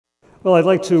Well, I'd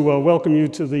like to welcome you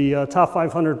to the Top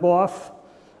 500 BoF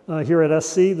here at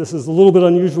SC. This is a little bit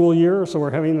unusual year, so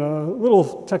we're having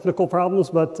little technical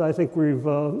problems, but I think we've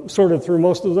sorted through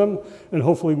most of them, and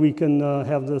hopefully we can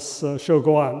have this show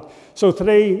go on. So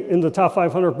today in the Top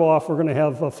 500 BoF, we're going to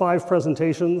have 5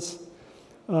 presentations.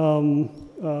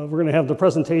 We're going to have the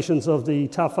presentations of the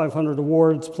Top 500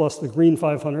 awards plus the Green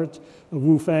 500.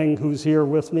 Wu Fang, who's here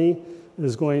with me,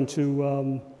 is going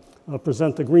to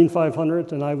present the Green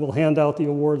 500, and I will hand out the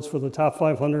awards for the Top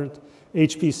 500,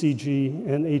 HPCG,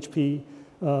 and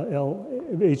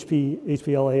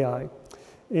HPLAI.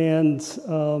 And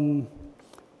so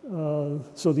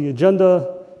the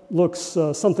agenda looks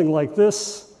something like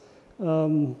this.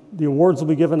 The awards will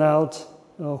be given out.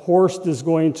 Horst is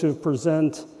going to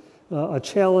present a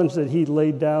challenge that he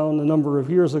laid down a number of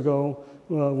years ago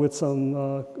with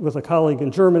a colleague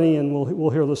in Germany, and we'll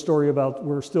hear the story about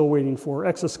we're still waiting for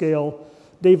exascale.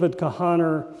 David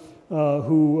Kahaner,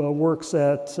 who works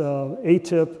at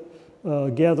ATIP,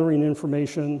 gathering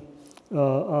information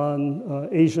on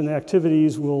Asian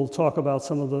activities, will talk about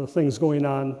some of the things going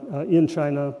on in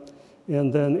China,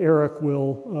 and then Erich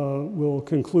will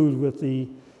conclude with the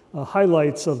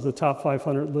highlights of the Top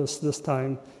 500 list this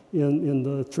time in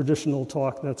the traditional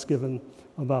talk that's given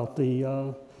about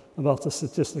the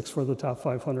statistics for the Top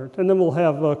 500. And then we'll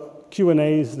have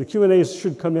Q&As. The Q&As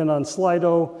should come in on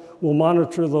Slido. We'll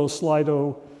monitor those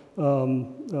Slido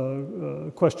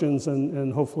questions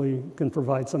and hopefully can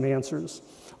provide some answers.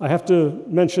 I have to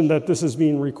mention that this is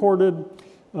being recorded.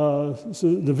 So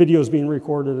the video is being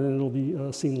recorded and it'll be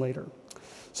seen later.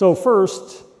 So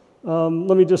first,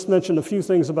 let me just mention a few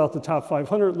things about the Top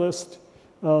 500 list.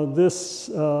 This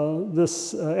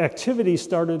activity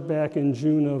started back in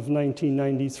June of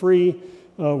 1993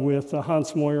 with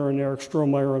Hans Moyer and Erich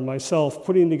Strohmaier and myself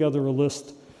putting together a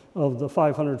list of the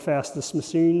 500 fastest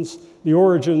machines. The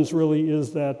origins really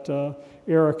is that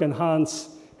Erich and Hans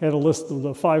had a list of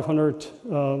the 500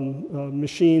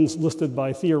 machines listed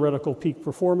by theoretical peak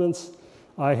performance.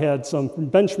 I had some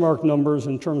benchmark numbers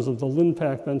in terms of the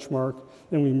LINPACK benchmark,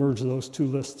 and we merged those two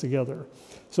lists together.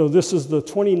 So this is the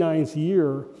 29th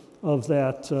year of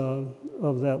that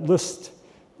list.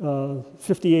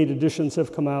 58 editions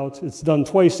have come out. It's done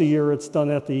twice a year. It's done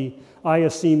at the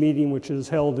ISC meeting, which is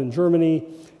held in Germany,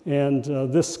 and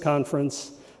this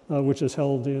conference, which is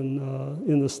held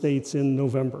in the States in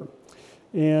November.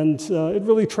 And it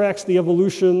really tracks the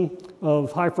evolution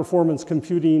of high-performance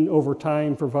computing over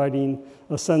time, providing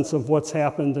a sense of what's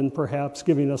happened and perhaps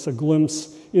giving us a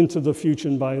glimpse into the future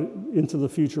by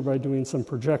doing some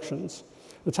projections.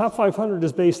 The Top 500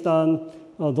 is based on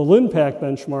the LINPACK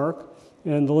benchmark,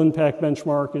 and the LINPACK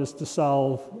benchmark is to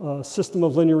solve a system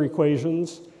of linear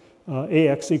equations,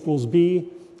 AX equals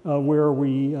B, where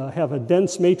we have a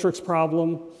dense matrix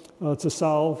problem to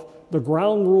solve. The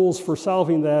ground rules for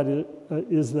solving that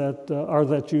are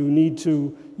that you need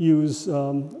to use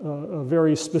a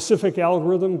very specific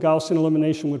algorithm. Gaussian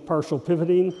elimination with partial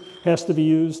pivoting has to be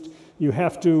used. You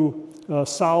have to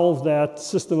solve that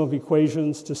system of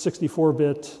equations to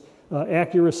 64-bit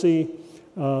accuracy.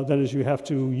 That is, you have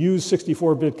to use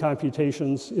 64-bit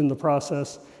computations in the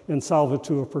process and solve it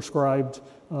to a prescribed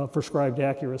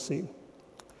accuracy.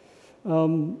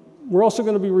 We're also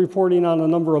going to be reporting on a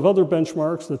number of other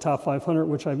benchmarks, the Top 500,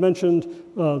 which I mentioned,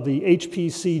 the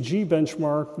HPCG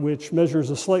benchmark, which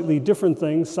measures a slightly different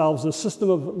thing, solves a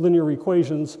system of linear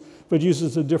equations, but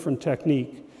uses a different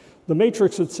technique. The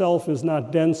matrix itself is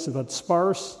not dense, but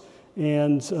sparse,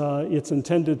 and it's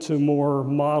intended to more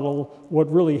model what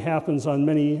really happens on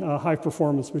many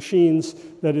high-performance machines,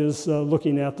 that is,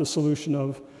 looking at the solution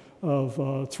of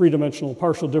three-dimensional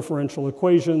partial differential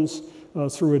equations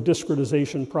through a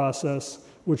discretization process,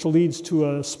 which leads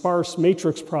to a sparse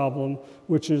matrix problem,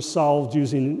 which is solved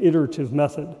using an iterative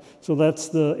method. So that's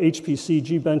the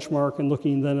HPCG benchmark, and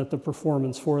looking then at the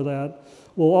performance for that.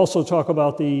 We'll also talk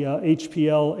about the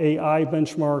HPLAI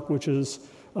benchmark, which is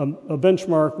a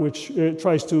benchmark which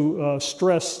tries to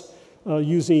stress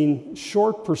using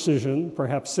short precision,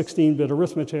 perhaps 16-bit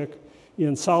arithmetic,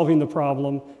 in solving the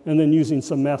problem, and then using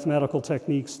some mathematical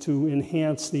techniques to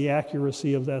enhance the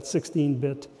accuracy of that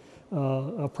 16-bit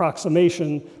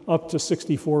approximation up to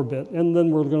 64-bit. And then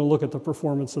we're going to look at the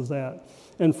performance of that.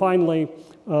 And finally,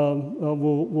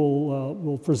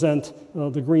 we'll present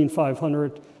the Green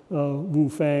 500. Wu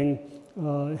Fang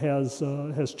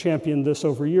has championed this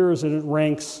over years, and it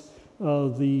ranks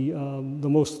the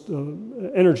most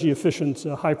energy efficient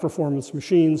high-performance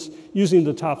machines using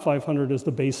the Top 500 as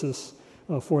the basis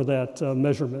for that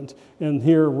measurement. And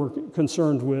here we're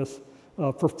concerned with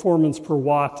performance per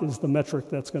watt is the metric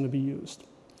that's going to be used.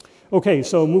 Okay,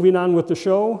 so moving on with the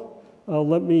show.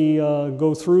 let me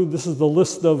go through. This is the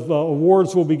list of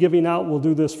awards we'll be giving out. We'll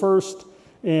do this first.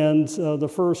 And the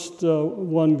first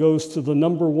one goes to the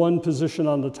 #1 position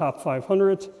on the top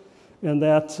 500. And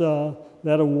that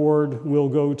award will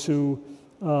go to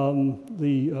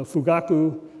the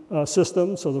Fugaku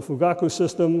system. So the Fugaku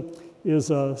system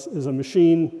is a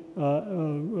machine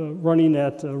running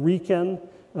at Riken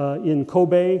in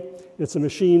Kobe. It's a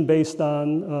machine based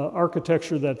on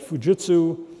architecture that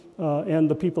Fujitsu and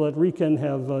the people at Riken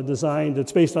have designed.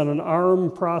 It's based on an ARM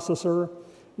processor.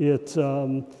 It's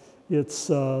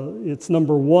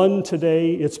 #1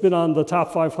 today. It's been on the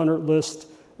top 500 list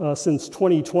since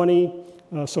 2020.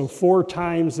 So 4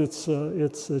 times it's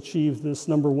achieved this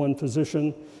 #1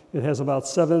 position. It has about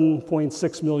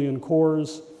 7.6 million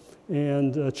cores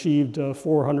and achieved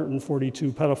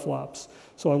 442 petaflops.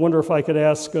 So I wonder if I could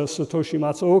ask Satoshi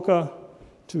Matsuoka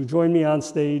to join me on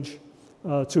stage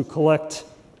to collect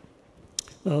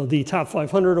the top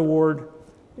 500 award.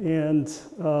 And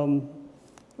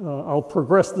I'll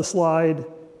progress the slide.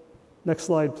 Next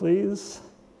slide, please.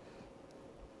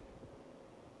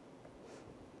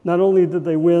 Not only did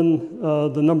they win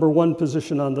the #1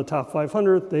 position on the top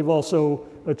 500, they've also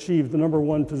achieved the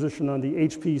 #1 position on the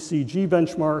HPCG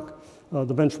benchmark,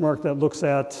 the benchmark that looks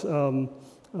at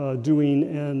doing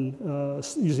and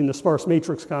using the sparse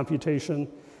matrix computation.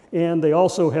 And they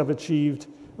also have achieved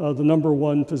the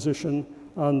 #1 position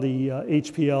on the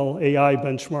HPL AI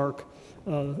benchmark,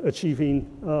 achieving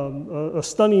a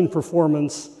stunning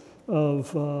performance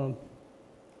of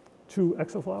 2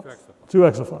 exaflops? 2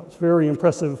 exaflops. Very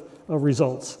impressive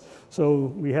results.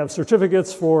 So we have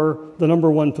certificates for the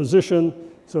 #1 position.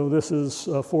 So this is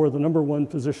for the #1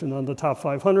 position on the top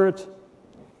 500.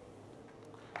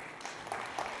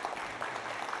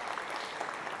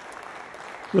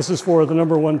 This is for the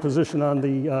 #1 position on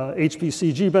the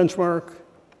HPCG benchmark.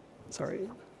 Sorry.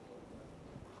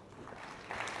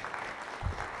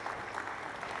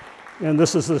 And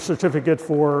this is the certificate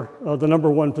for the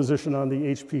 #1 position on the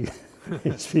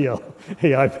HPL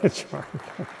AI benchmark.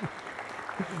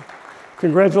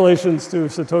 Congratulations to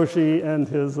Satoshi and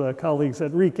his colleagues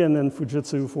at Riken and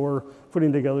Fujitsu for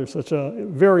putting together such a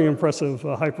very impressive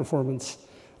high-performance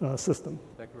system.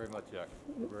 Thank you very much, Jack.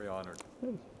 We're very honored.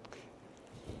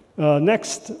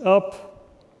 Next up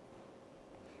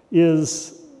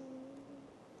is,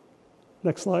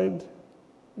 next slide.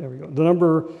 There we go. The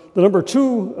number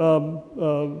 2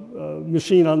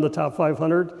 machine on the top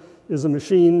 500 is a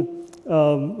machine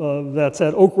that's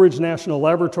at Oak Ridge National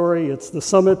Laboratory. It's the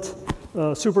Summit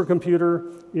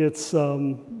supercomputer. It's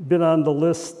been on the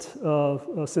list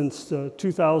since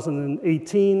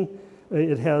 2018.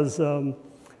 It has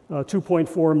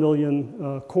 2.4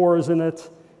 million cores in it.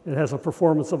 It has a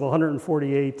performance of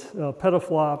 148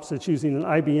 petaflops. It's using an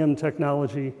IBM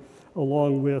technology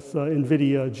along with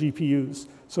NVIDIA GPUs.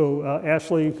 So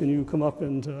Ashley, can you come up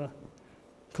and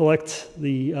collect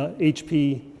the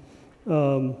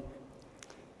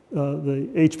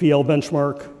HPL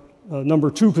benchmark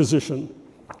 #2 position?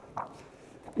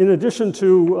 In addition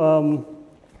to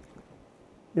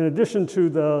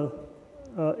the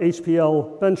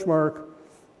HPL benchmark,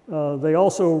 they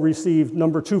also received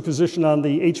 #2 position on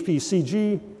the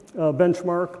HPCG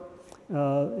benchmark,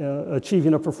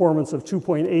 achieving a performance of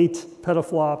 2.8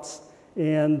 petaflops,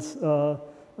 and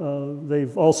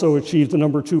they've also achieved the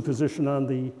 #2 position on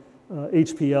the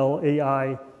HPL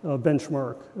AI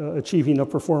benchmark, achieving a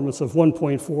performance of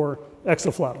 1.4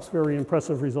 exaflops. Very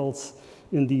impressive results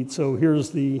indeed. So here's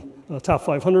the top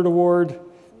 500 award.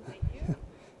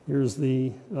 Here's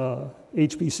the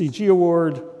HPCG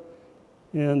award,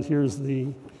 and here's the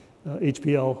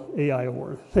HPL AI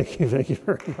award. Thank you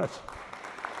very much.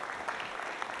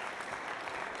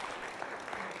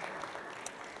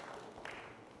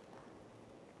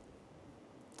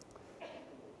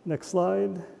 Next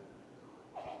slide.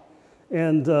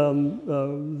 And the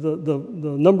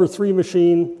 #3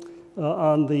 machine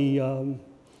on the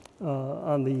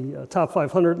top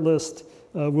 500 list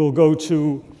will go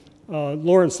to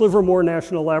Lawrence Livermore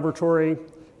National Laboratory.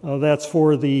 That's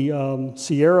for the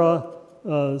Sierra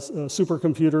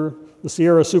supercomputer. The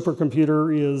Sierra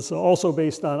supercomputer is also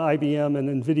based on IBM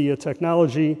and NVIDIA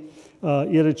technology.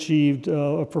 It achieved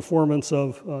a performance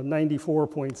of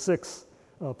 94.6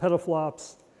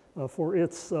 petaflops for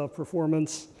its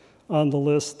performance on the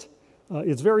list.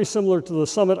 It's very similar to the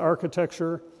Summit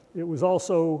architecture. It was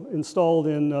also installed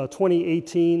in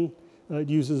 2018. It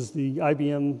uses the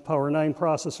IBM Power 9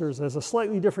 processors. It has a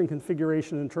slightly different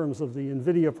configuration in terms of the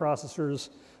NVIDIA processors,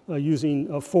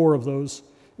 using 4 of those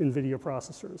NVIDIA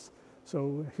processors.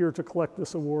 So here to collect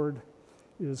this award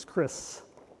is Chris.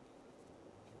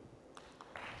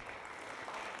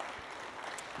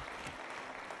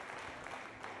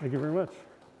 Thank you very much.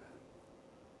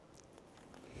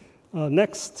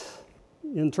 Next,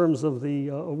 in terms of the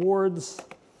awards,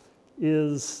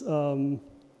 is the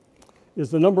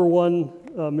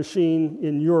 #1 machine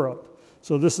in Europe.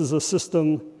 So this is a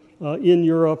system in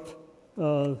Europe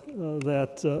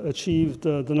that achieved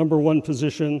the #1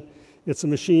 position. It's a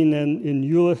machine in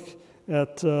Jülich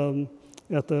at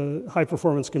the High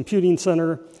Performance Computing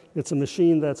Center. It's a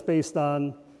machine that's based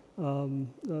on from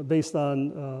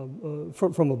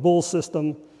a BoF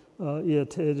system.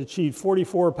 It achieved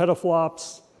 44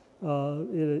 petaflops.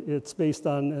 It's based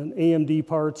on an AMD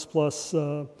parts plus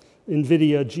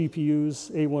NVIDIA GPUs,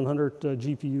 A100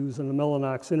 GPUs, and a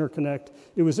Mellanox interconnect.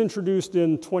 It was introduced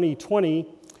in 2020,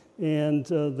 and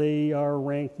they are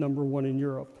ranked #1 in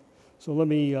Europe. So let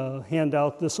me hand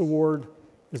out this award.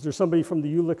 Is there somebody from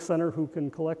the Jülich Center who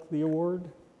can collect the award?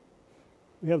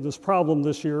 We have this problem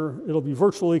this year. It'll be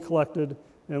virtually collected,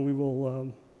 and we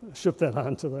will ship that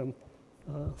on to them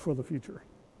for the future.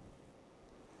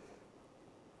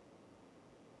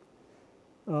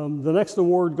 The next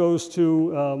award goes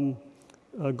to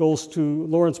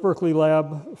Lawrence Berkeley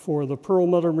Lab for the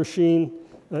Perlmutter machine.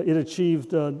 It achieved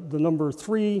the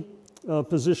 #3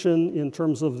 position in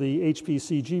terms of the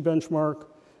HPCG benchmark,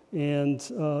 and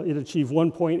it achieved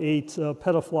 1.8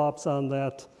 petaflops on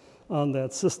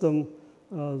that system.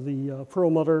 The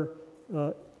Perlmutter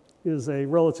is a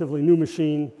relatively new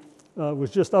machine. Was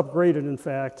just upgraded, in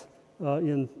fact,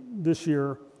 in this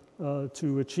year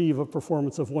to achieve a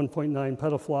performance of 1.9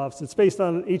 petaflops. It's based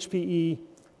on an HPE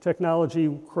technology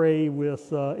Cray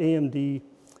with AMD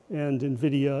and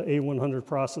NVIDIA A100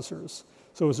 processors.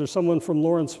 So is there someone from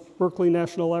Lawrence Berkeley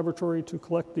National Laboratory to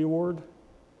collect the award?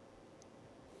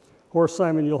 Horst,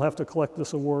 Simon, you'll have to collect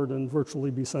this award and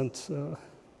virtually be sent to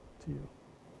you.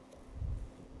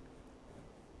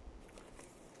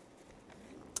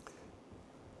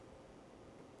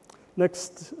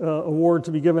 Next award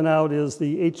to be given out is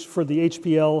for the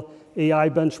HPL AI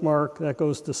benchmark. That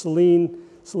goes to Celine.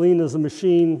 Celine is a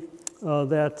machine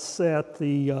that's at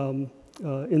the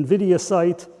NVIDIA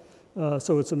site.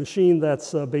 So it's a machine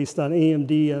that's based on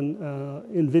AMD and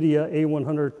NVIDIA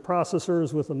A100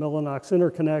 processors with a Mellanox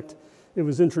interconnect. It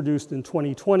was introduced in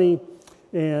 2020,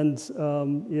 and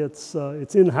it's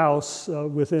in-house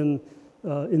within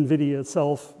NVIDIA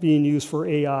itself, being used for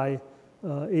AI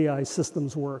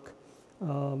systems work.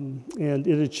 And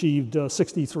it achieved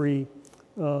 0.63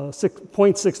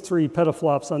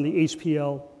 petaflops on the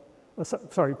HPL,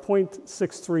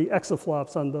 0.63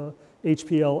 exaflops on the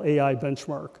HPL AI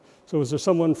benchmark. So is there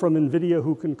someone from NVIDIA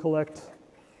who can collect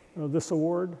this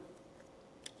award?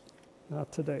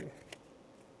 Not today.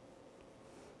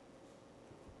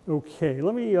 Okay,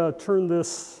 let me turn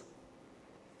this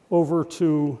over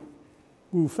to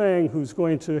Wu Fang, who's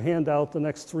going to hand out the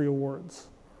next 3 awards.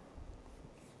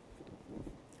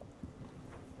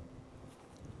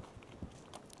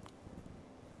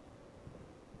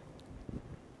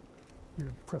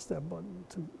 Press that button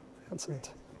to answer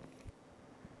it.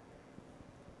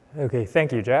 Okay,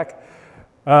 thank you, Jack.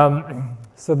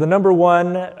 So the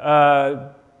 #1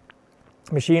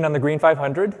 machine on the Green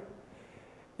 500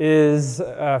 is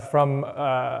from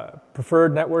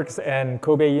Preferred Networks and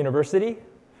Kobe University.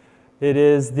 It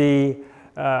is the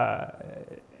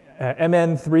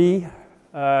MN3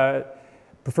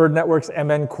 Preferred Networks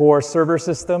MN Core server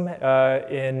system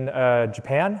in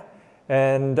Japan.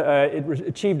 And it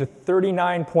achieved a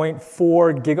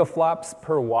 39.4 gigaflops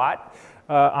per watt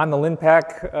on the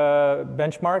LINPACK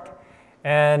benchmark.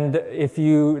 And if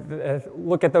you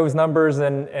look at those numbers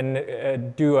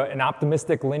and do an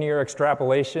optimistic linear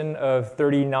extrapolation of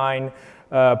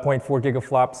 39.4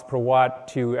 gigaflops per watt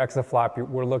to exaflop,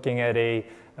 we're looking at a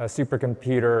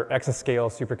supercomputer, exascale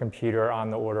supercomputer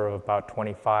on the order of about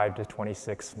 25 to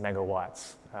 26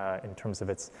 megawatts in terms of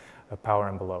its power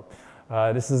envelope.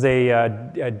 This is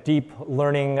a deep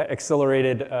learning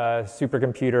accelerated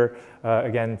supercomputer,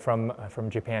 again, from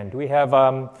Japan. Do we have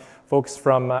folks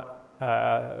from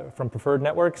Preferred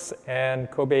Networks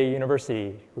and Kobe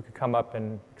University who could come up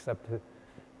and accept it?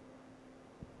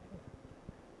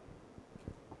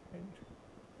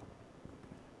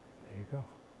 There you go.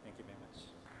 Thank you very much.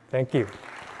 Thank you.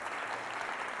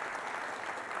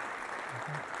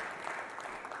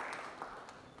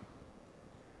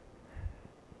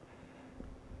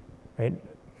 Right.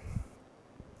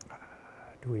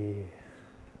 Do we,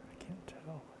 I can't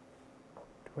tell.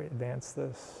 Do we advance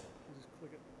this? Just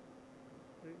click it.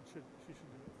 She should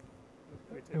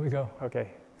do it. There we go, okay.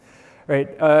 All right,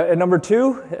 and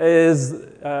 #2 is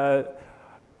a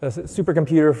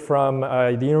supercomputer from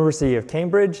the University of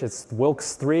Cambridge. It's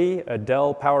Wilkes 3, a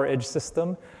Dell PowerEdge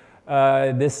system.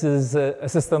 This is a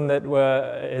system that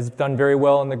has done very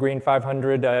well in the Green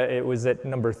 500. It was at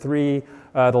number 3,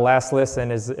 the last list, and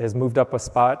has moved up a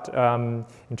spot. In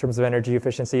terms of energy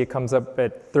efficiency, it comes up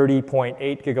at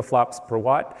 30.8 gigaflops per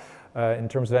watt in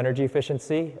terms of energy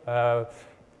efficiency.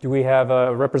 Do we have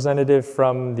a representative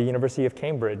from the University of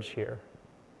Cambridge here?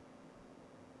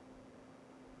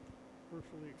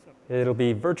 Virtually accepted. It'll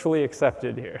be virtually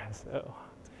accepted here. So,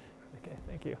 okay,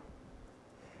 thank you.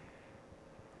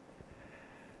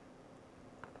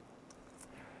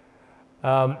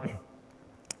 The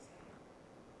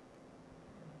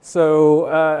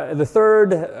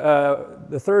third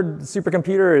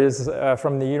supercomputer is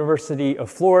from the University of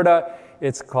Florida.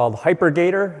 It's called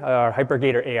Hypergator, or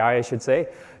Hypergator AI, I should say.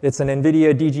 It's an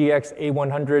NVIDIA DGX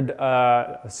A100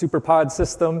 superpod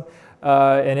system,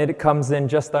 and it comes in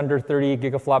just under 30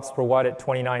 gigaflops per watt at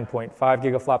 29.5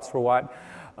 gigaflops per watt.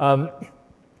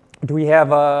 Do we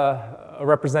have a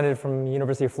representative from the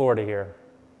University of Florida here?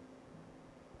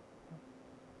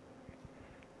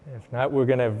 If not, we're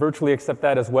going to virtually accept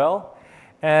that as well.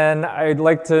 And I'd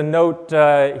like to note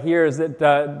here is that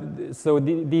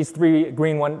these three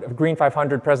Green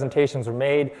 500 presentations were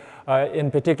made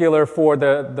in particular for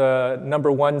the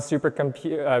number 1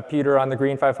 supercomputer on the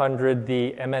Green 500,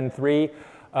 the MN3.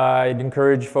 I'd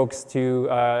encourage folks to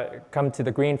come to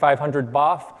the Green 500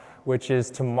 BoF, which is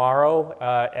tomorrow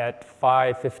at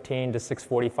 5:15 to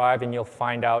 6:45, and you'll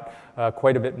find out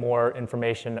quite a bit more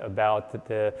information about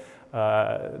the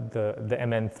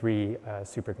MN3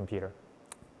 supercomputer.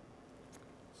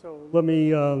 So let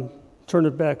me turn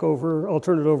it back over. I'll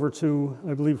turn it over to,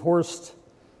 I believe, Horst.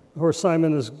 Horst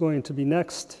Simon is going to be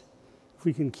next. If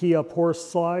we can key up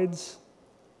Horst's slides.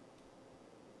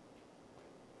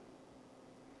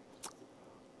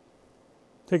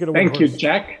 Take it away, Thank you, Horst.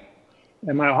 Jack.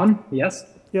 Am I on? Yes?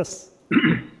 Yes.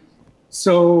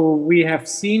 So we have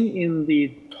seen in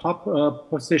the top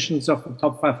positions of the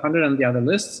top 500 and the other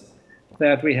lists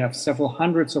that we have several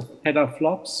hundreds of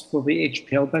petaflops for the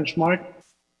HPL benchmark.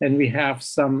 And we have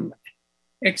some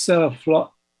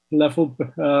exaflop level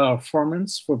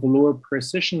performance for the lower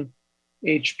precision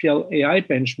HPL AI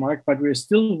benchmark, but we're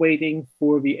still waiting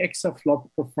for the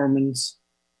exaflop performance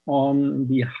on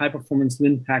the high performance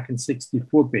LINPACK and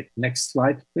 64-bit. Next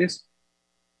slide, please.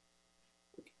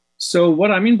 So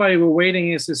what I mean by we're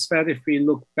waiting is that if we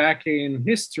look back in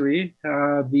history,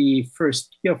 the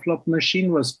first gigaflop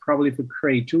machine was probably the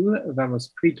Cray 2, that was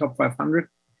pre-top 500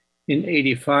 in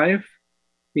 85.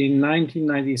 In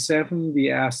 1997,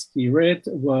 the ASCII Red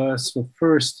was the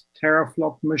first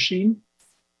teraflop machine.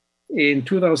 In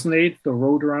 2008, the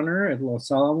Roadrunner at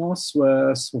Los Alamos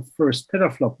was the first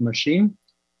petaflop machine.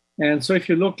 And so if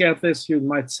you look at this, you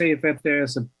might say that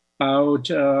there's about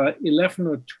 11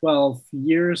 or 12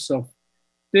 years of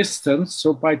distance.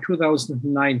 So by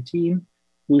 2019,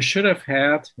 we should have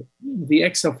had the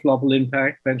exaflop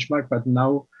LINPACK benchmark, but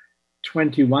now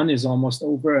 21 is almost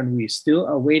over and we still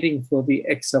are waiting for the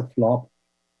exaflop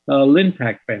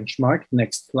LINPACK benchmark.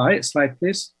 Next slide,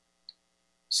 please.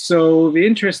 So the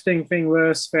interesting thing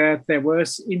was that there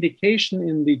was indication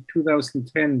in the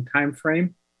 2010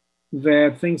 timeframe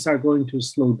that things are going to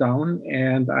slow down.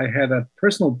 And I had a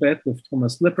personal bet with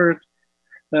Thomas Lippert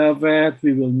that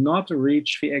we will not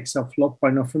reach the exaflop by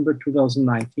November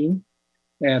 2019.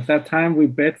 At that time, we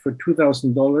bet for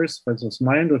 $2,000, that was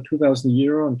mine, or 2,000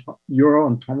 euro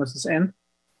on Thomas's end.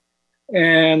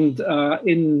 And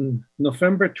in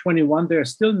November 21,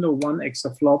 there's still no 1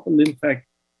 exaflop LINPACK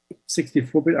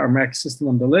 64-bit RMAX system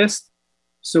on the list.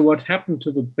 So what happened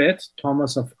to the bet?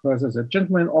 Thomas, of course, as a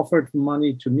gentleman, offered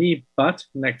money to me, but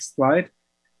next slide.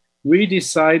 We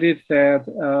decided that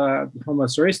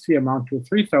Thomas raised the amount to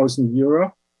 3,000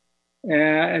 euro.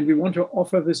 And we want to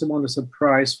offer this amount as a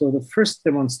prize for the first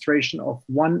demonstration of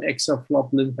 1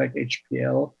 exaflop LINPACK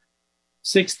HPL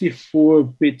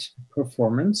 64-bit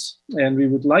performance. And we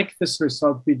would like this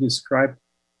result be described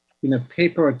in a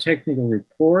paper or technical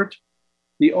report.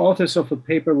 The authors of the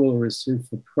paper will receive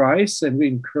the prize, and we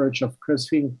encourage, of course,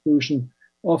 the inclusion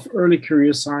of early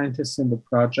career scientists in the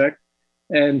project.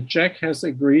 And Jack has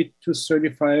agreed to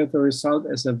certify the result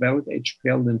as a valid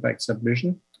HPL LINPACK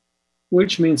submission,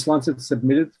 which means once it's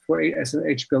submitted as an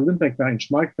HPL LINPACK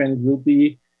benchmark, then it will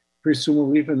be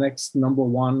presumably the next number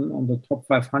 1 on the top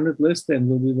 500 list and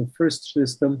will be the first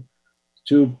system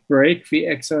to break the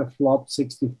exaflop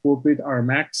 64-bit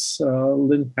RMAX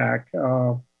LINPACK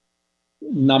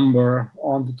number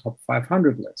on the top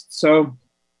 500 list. So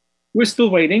we're still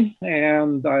waiting,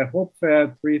 and I hope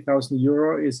that 3,000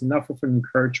 euro is enough of an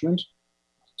encouragement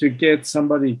to get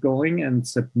somebody going and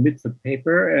submit the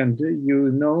paper. And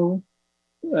you know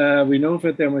We know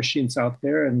that there are machines out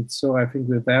there. And so I think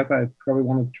with that, I probably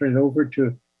want to turn it over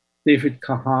to David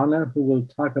Kahane, who will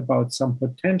talk about some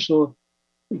potential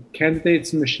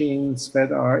candidates machines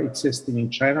that are existing in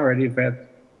China already that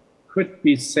could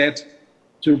be set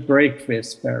to break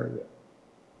this barrier.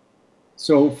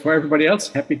 So for everybody else,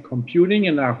 happy computing,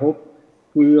 and I hope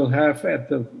we will have at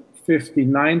the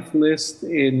 59th list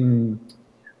in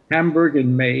Hamburg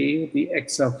in May, the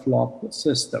exaflop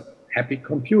system. Happy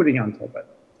computing until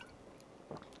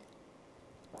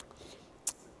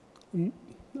then.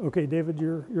 Okay, David,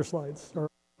 your slides.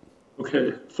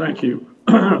 Okay, thank you.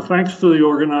 Thanks to the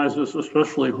organizers,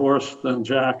 especially Horst and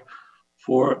Jack,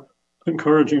 for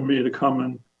encouraging me to come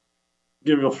and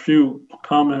give a few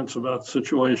comments about the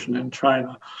situation in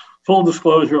China. Full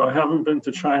disclosure, I haven't been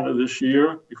to China this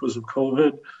year because of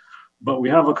COVID, but we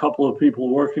have a couple of people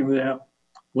working there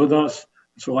with us.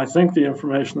 So I think the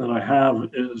information that I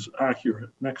have is accurate.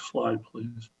 Next slide,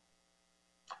 please.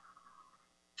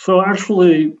 So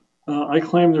actually, I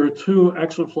claim there are 2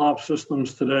 exaflop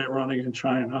systems today running in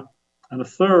China, and a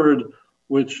third,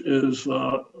 which is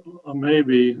a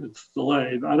maybe, it's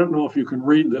delayed. I don't know if you can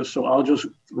read this, so I'll just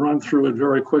run through it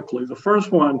very quickly. The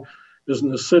first one is in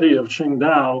the city of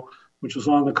Qingdao, which is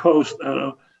on the coast at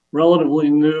a relatively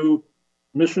new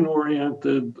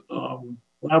mission-oriented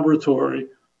laboratory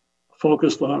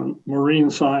focused on marine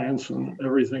science and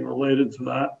everything related to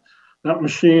that. That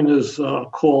machine is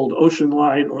called Ocean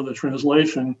Light, or the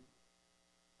translation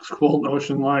is called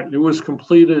Ocean Light. It was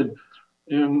completed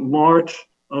in March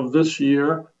of this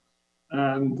year,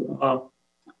 and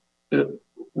it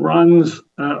runs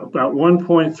at about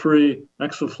 1.3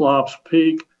 exaflops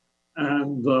peak,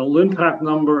 and the LINPACK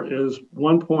number is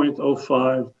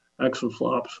 1.05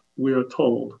 exaflops, we are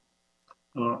told.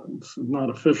 It's not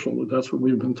official, but that's what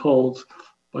we've been told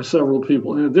by several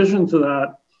people. In addition to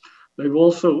that, they've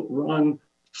also run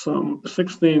some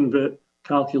 16-bit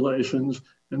calculations,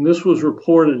 and this was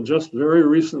reported just very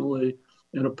recently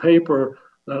in a paper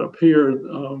that appeared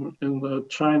in the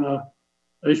China,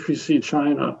 HPC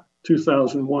China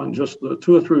 2001, just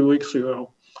 2 or 3 weeks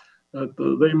ago, that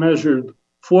they measured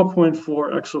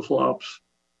 4.4 exaflops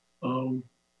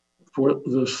for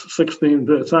the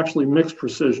 16-bit. It's actually mixed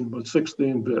precision, but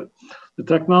 16-bit. The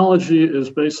technology is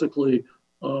basically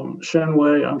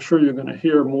Shenwei. I'm sure you're going to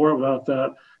hear more about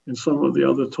that in some of the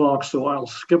other talks, so I'll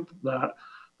skip that.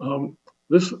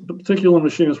 This particular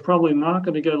machine is probably not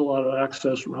going to get a lot of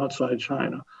access from outside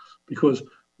China because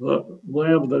the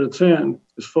lab that it's in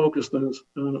is focused in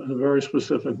a very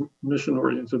specific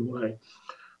mission-oriented way.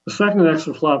 The second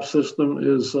exaflop system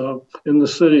is in the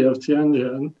city of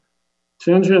Tianjin.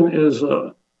 Tianjin is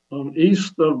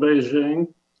east of Beijing,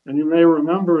 and you may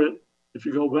remember it if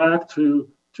you go back to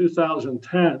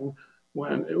 2010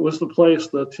 when it was the place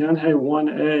that Tianhe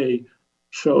 1A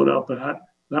showed up at.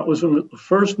 That was the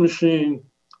first machine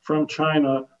from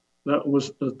China that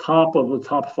was the top of the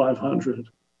top 500.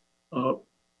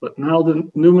 But now the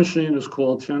new machine is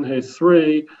called Tianhe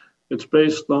 3. It's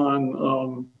based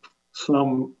on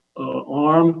some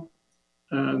ARM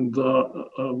and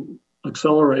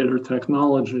accelerator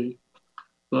technology.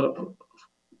 The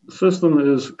system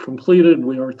is completed,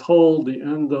 we are told, the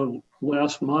end of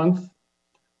last month,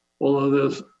 although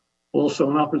there's also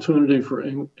an opportunity for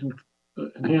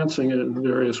enhancing it in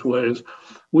various ways.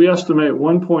 We estimate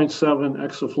 1.7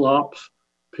 exaflops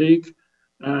peak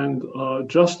and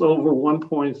just over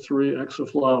 1.3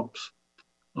 exaflops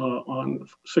on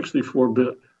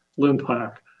 64-bit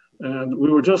LINPACK. And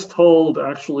we were just told,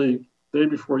 actually, day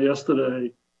before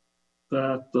yesterday,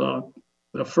 that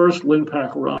the first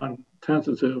LINPACK run,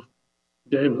 tentative,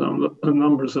 gave them the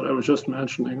numbers that I was just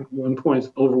mentioning,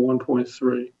 over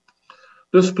 1.3.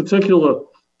 This particular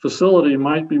facility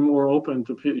might be more open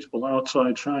to people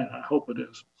outside China. I hope it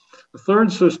is. The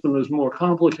third system is more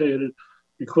complicated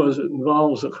because it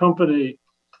involves a company,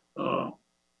 Shuyan,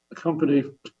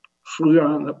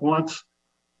 that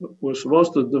was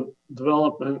supposed to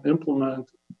develop and implement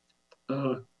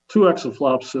 2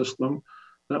 exaflop system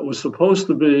that was supposed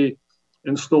to be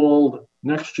installed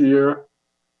next year,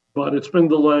 but it's been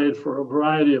delayed for a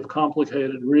variety of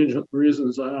complicated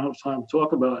reasons I don't have time to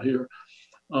talk about here.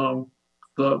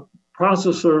 The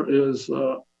processor is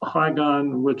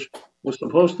Hygon, which was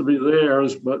supposed to be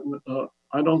theirs, but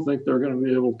I don't think they're going to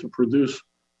be able to produce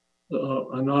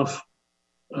enough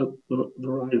at the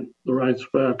right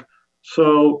spec.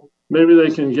 So maybe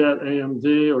they can get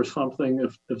AMD or something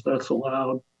if that's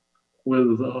allowed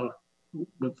with the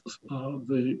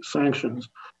sanctions.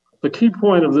 The key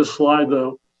point of this slide,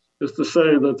 though, is to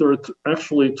say that there are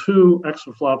actually 2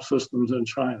 exaflop systems in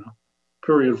China,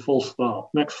 period, full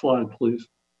stop. Next slide, please.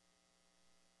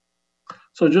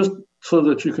 So just so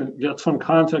that you can get some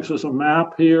context, there's a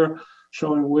map here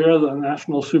showing where the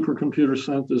national supercomputer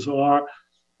centers are.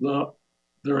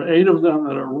 There are 8 of them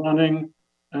that are running,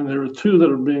 and there are 2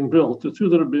 that are being built. The 2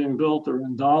 that are being built are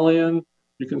in Dalian.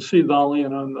 You can see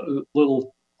Dalian on the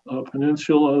little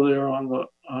peninsula there on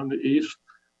the east,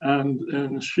 and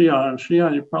in Xi'an.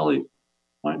 Xi'an, you probably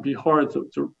might be hard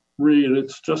to read.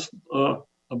 It's just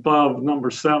above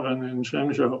number 7 in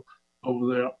Zhengzhou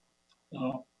over there.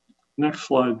 Next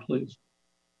slide, please.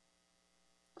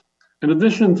 In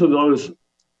addition to those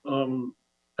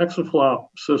exaflop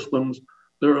systems,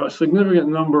 there are a significant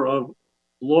number of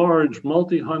large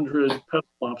multi-hundred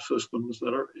petaflop systems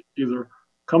that are either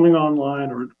coming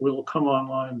online or will come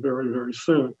online very, very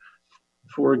soon.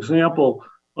 For example,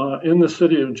 in the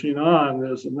city of Jinan,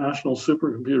 there's a National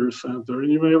Supercomputer Center.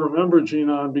 And you may remember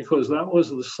Jinan because that was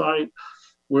the site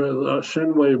where the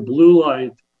Shenwei blue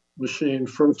light machine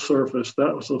first surfaced.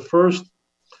 That was the first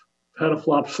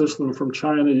petaflop system from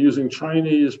China using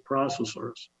Chinese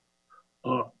processors.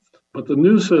 But the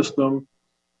new system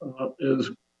is,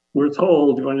 we're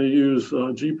told, going to use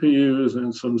GPUs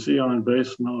and some Xeon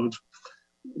base nodes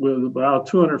with about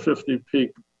 250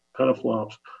 peak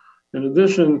petaflops. In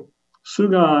addition,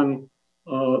 Sugan,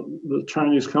 the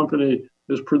Chinese company,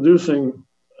 is producing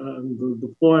and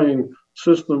deploying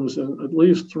systems in at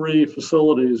least 3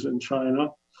 facilities in China,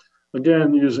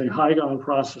 again, using Hygon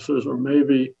processors or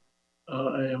maybe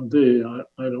AMD,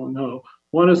 I don't know.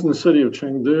 One is in the city of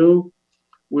Chengdu,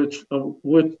 which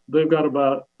they've got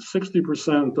about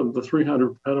 60% of the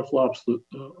 300 petaflops that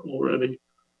already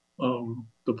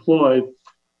deployed.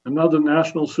 Another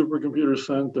national supercomputer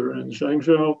center in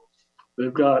Zhengzhou,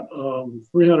 they've got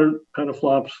 300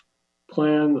 petaflops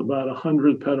planned, about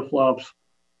 100 petaflops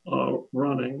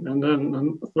running. And then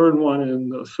the third one in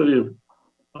the city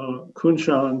of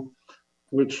Kunshan,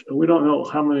 which we don't know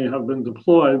how many have been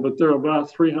deployed, but there are about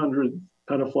 300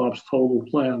 petaflops total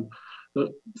planned.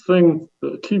 The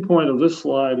key point of this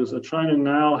slide is that China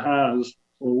now has,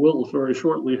 or will very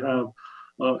shortly have,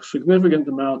 a significant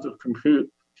amount of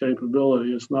compute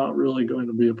capability. It's not really going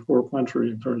to be a poor country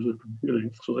in terms of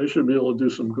computing, so they should be able to do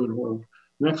some good work.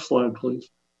 Next slide, please.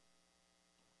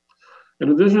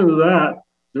 In addition to that,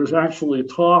 there's actually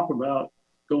talk about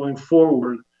going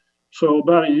forward. So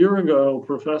about a year ago,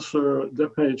 Professor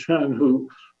Depei Chen, who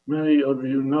many of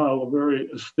you know, a very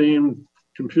esteemed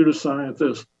computer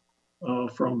scientist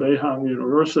from Beihang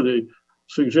University,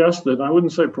 suggested, I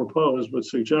wouldn't say proposed, but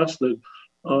suggested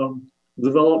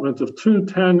development of 2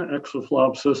 10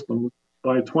 exaflop systems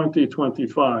by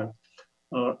 2025.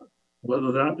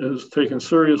 Whether that is taken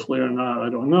seriously or not, I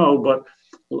don't know, but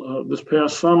this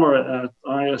past summer at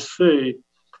ISC,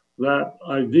 that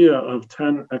idea of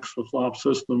 10 exaflop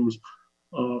systems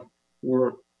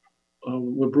were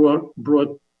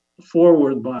brought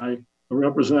forward by a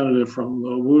representative from the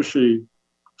Wuxi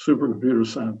Supercomputer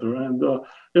Center. And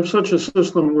if such a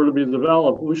system were to be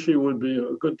developed, Wuxi would be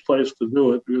a good place to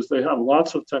do it because they have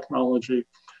lots of technology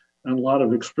and a lot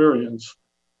of experience.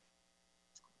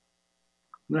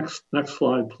 Next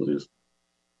slide, please.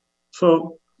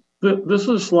 So this is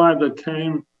a slide that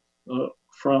came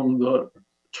from the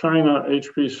China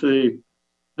HPC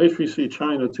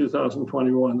China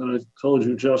 2021 that I told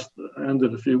you just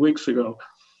ended a few weeks ago.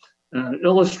 And it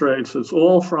illustrates, it's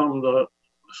all from the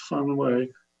Sunway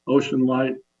Ocean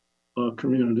Light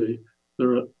community.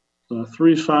 There are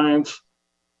 3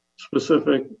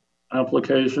 science-specific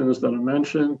applications that are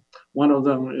mentioned. One of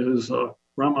them is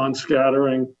Raman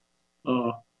scattering.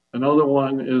 Another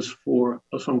one is for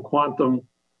some quantum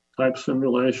type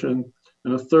simulation.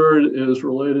 And a third is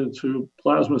related to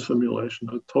plasma simulation,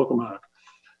 a tokamak.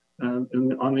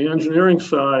 And on the engineering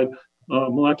side,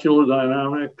 molecular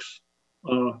dynamics,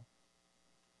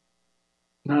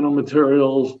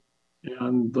 nanomaterials,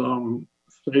 and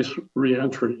space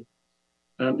reentry.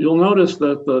 And you'll notice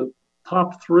that the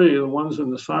top 3, the ones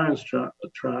in the science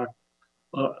track,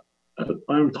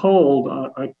 I'm told,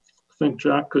 I think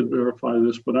Jack could verify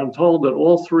this, but I'm told that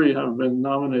all 3 have been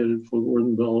nominated for the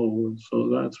Gordon Bell Award, so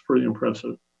that's pretty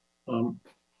impressive.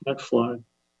 Next slide.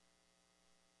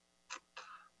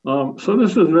 So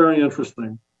this is very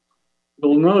interesting.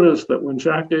 You'll notice that when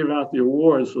Jack gave out the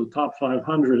awards for the top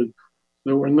 500,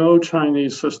 there were no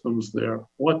Chinese systems there.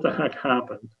 What the heck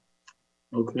happened?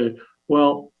 Okay,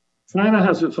 well, China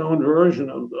has its own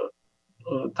version of the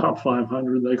top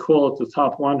 500. They call it the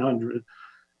top 100.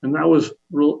 And that was,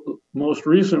 most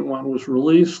recent one was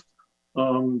released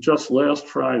just last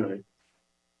Friday.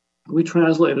 We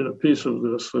translated a piece of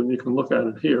this, and you can look at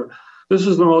it here. This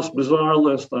is the most bizarre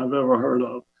list I've ever heard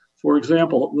of. For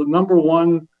example, the number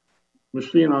 1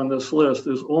 machine on this list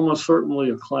is almost certainly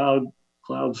a cloud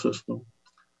cloud system,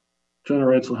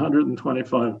 generates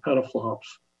 125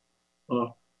 petaflops.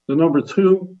 The number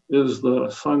 2 is the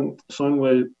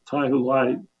Sunway Taihu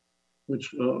Light,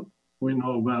 which we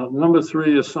know about. Number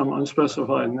 3 is some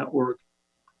unspecified network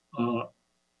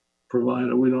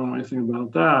provider. We don't know anything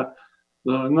about that.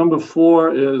 The number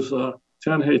 4 is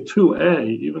Tianhe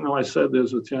 2A, even though I said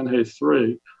there's a Tianhe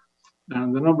 3.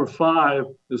 And the number 5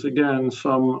 is, again,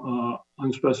 some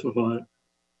unspecified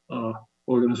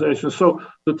organization. So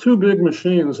the 2 big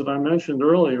machines that I mentioned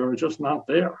earlier are just not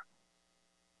there.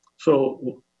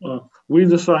 So we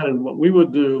decided what we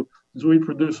would do is we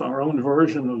produce our own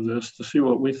version of this to see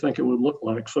what we think it would look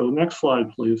like. So next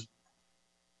slide, please.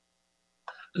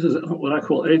 This is what I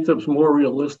call ATIP's more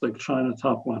realistic China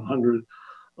top 100.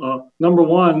 Number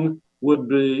 1 would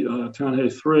be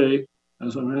Tianhe 3,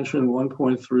 as I mentioned,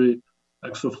 1.3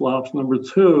 exaflops. Number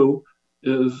 2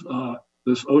 is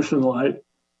this Ocean Light,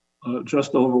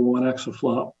 just over 1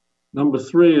 exaflop. Number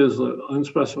 3 is an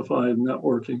unspecified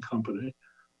networking company.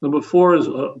 Number 4 is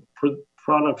a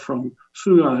product from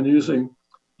Sugan using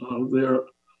their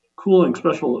cooling,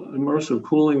 special immersive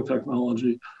cooling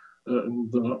technology,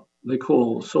 and they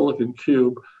call Silicon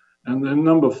Cube. And then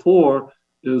number 4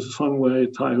 is Sunway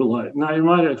Taihu Light. Now you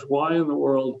might ask, why in the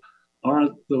world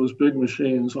aren't those big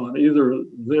machines on either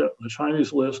the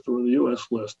Chinese list or the US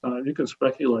list? You can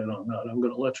speculate on that. I'm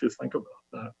going to let you think about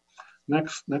that.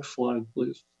 Next slide,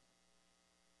 please.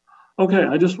 Okay,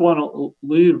 I just want to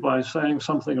leave by saying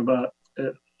something about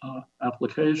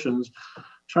applications.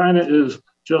 China is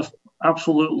just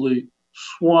absolutely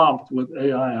swamped with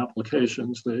AI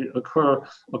applications. They occur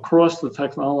across the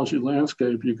technology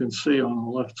landscape. You can see on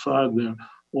the left side there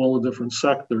all the different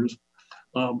sectors,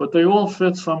 but they all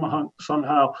fit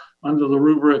somehow under the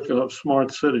rubric of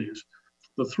smart cities.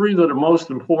 The 3 that are most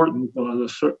important are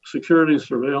the security,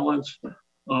 surveillance,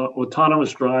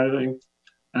 autonomous driving,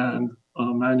 and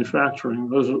manufacturing.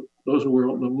 Those are where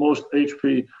the most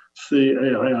HPC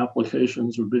AI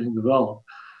applications are being developed.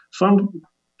 Some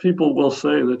people will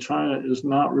say that China is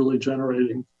not really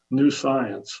generating new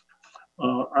science.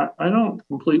 I don't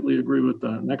completely agree with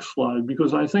that. Next slide,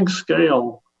 because I think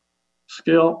scale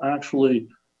actually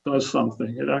does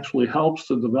something. It actually helps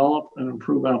to develop and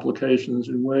improve applications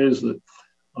in ways that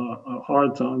are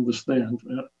hard to understand.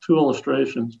 2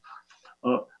 illustrations.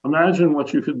 Imagine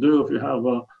what you could do if you have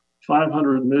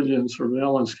 500 million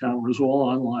surveillance cameras all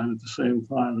online at the same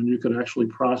time, and you could actually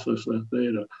process that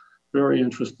data. Very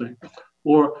interesting.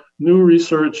 Or new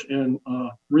research in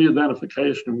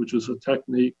re-identification, which is a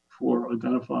technique for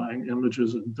identifying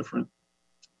images in different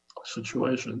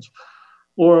situations.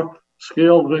 Or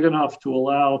scale big enough to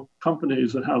allow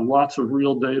companies that have lots of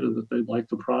real data that they'd like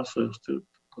to process to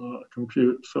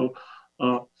compute. So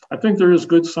I think there is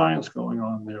good science going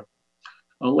on there.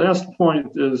 Last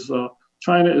point is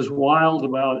China is wild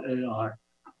about AI.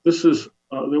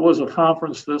 There was a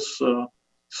conference this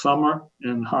summer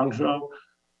in Hangzhou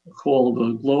called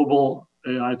the Global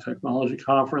AI Technology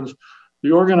Conference.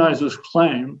 The organizers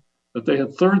claim that they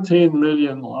had 13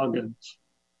 million logins,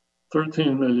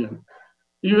 13 million.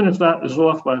 Even if that is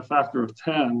off by a factor of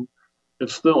 10,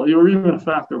 it's still, or even a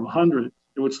factor of 100,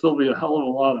 it would still be a hell of a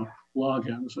lot of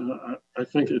logins. And I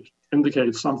think it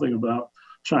indicates something about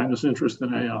China's interest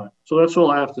in AI. So that's all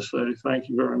I have to say. Thank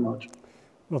you very much.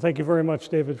 Well, thank you very much,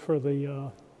 David, for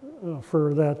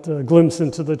that glimpse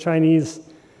into the Chinese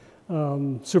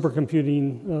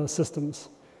supercomputing systems.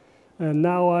 And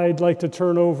now I'd like to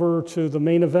turn over to the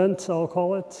main event, I'll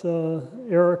call it.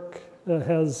 Erich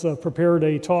has prepared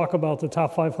a talk about the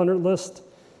top 500 list.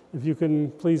 If you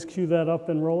can please cue that up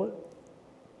and roll it.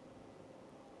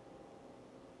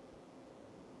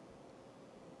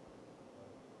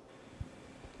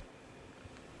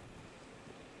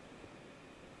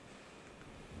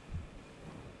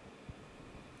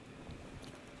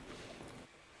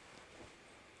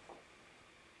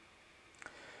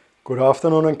 Good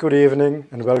afternoon and good evening,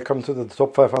 and welcome to the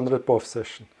Top 500 BoF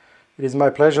session. It is my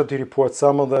pleasure to report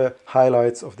some of the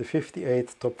highlights of the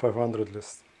 58th Top 500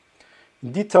 list.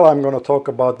 In detail, I'm going to talk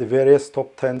about the various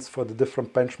top 10s for the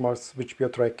different benchmarks which we are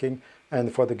tracking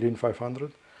and for the Green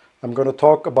 500. I'm going to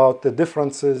talk about the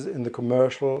differences in the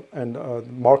commercial and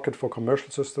market for commercial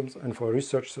systems and for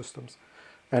research systems.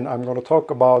 And I'm going to talk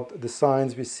about the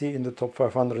signs we see in the Top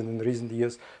 500 in recent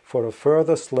years for a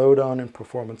further slowdown in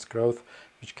performance growth,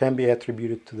 which can be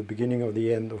attributed to the beginning of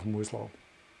the end of Moore's Law.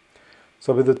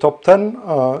 So with the top 10,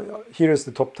 here is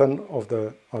the top 10 of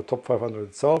the Top 500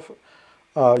 itself.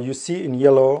 You see in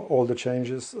yellow all the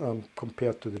changes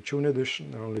compared to the June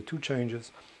edition. There are only 2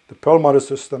 changes. The Perlmutter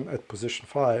system at position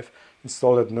 5,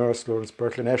 installed at NERSC,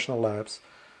 Berkeley National Labs,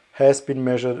 has been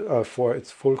measured for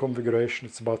its full configuration.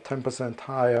 It's about 10%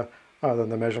 higher than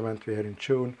the measurement we had in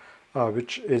June,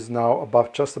 which is now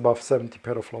just above 70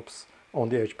 petaflops on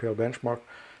the HPL benchmark.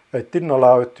 It didn't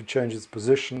allow it to change its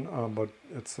position, but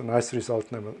it's a nice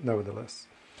result nevertheless.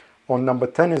 On number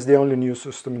 10 is the only new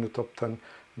system in the top 10.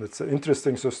 It's an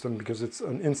interesting system because it's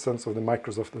an instance of the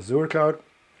Microsoft Azure cloud.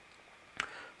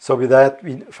 So with that,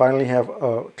 we finally have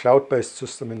a cloud-based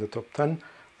system in the top 10.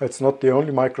 It's not the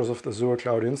only Microsoft Azure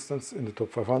cloud instance in the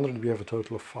top 500. We have a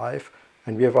total of 5,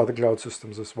 and we have other cloud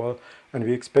systems as well. And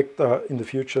we expect in the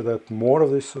future that more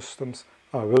of these systems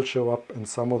will show up, and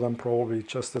some of them probably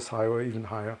just as high or even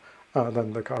higher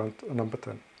than the current number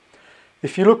 10.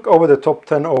 If you look over the top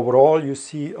 10 overall, you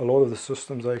see a lot of the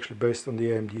systems are actually based on the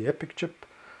AMD EPYC chip.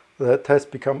 That has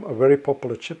become a very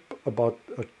popular chip for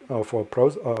a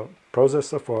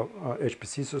processor for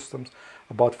HPC systems.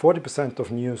 About 40%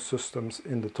 of new systems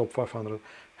in the top 500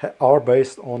 are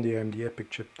based on the AMD EPYC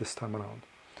chip this time around.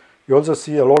 You also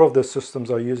see a lot of the systems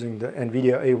are using the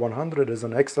NVIDIA A100 as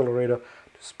an accelerator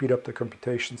to speed up the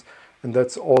computations, and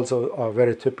that's also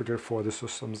very typical for the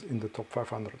systems in the top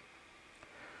 500.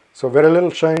 So very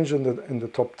little change in the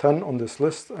top 10 on this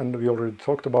list, and we already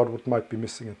talked about what might be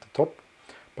missing at the top.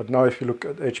 But now if you look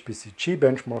at HPC-G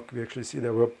benchmark, we actually see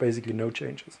there were basically no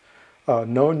changes.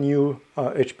 No new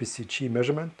HPC-G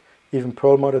measurement. Even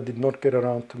Perlmutter did not get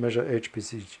around to measure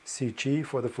HPC-G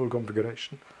for the full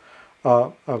configuration.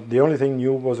 The only thing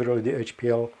new was really the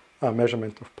HPL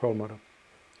measurement of Perlmutter.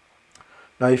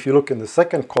 Now if you look in the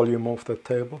second column of that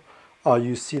table,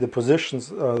 you see the positions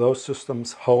those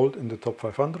systems hold in the top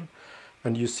 500.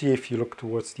 And you see if you look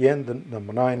towards the end, the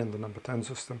number 9 and the number 10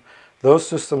 system, those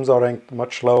systems are ranked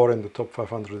much lower in the top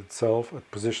 500 itself at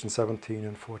position 17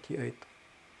 and 48.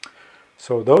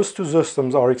 So those two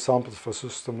systems are examples for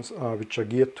systems which are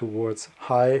geared towards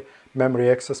high memory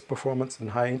access performance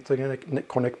and high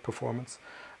interconnect performance.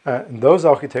 And those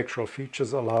architectural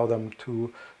features allow them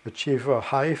to achieve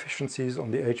high efficiencies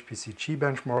on the HPC-G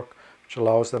benchmark, which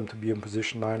allows them to be in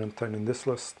position 9 and 10 in this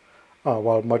list,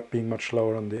 while being much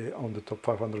lower on the top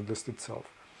 500 list itself.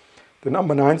 The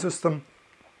number 9 system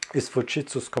is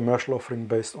Fujitsu's commercial offering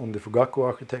based on the Fugaku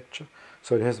architecture.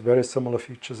 So it has very similar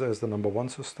features as the number 1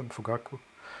 system, Fugaku.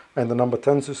 And the number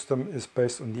 10 system is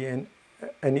based on the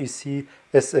NEC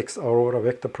SX Aurora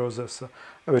vector processor,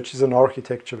 which is an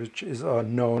architecture which is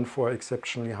known for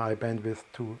exceptionally high bandwidth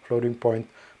to floating point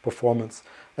performance.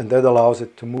 And that allows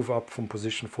it to move up from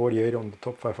position 48 on the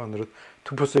top 500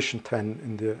 to position 10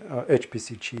 in the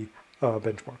HPC-G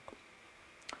benchmark.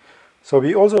 So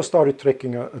we also started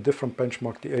tracking a different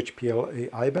benchmark, the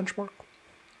HPL AI benchmark.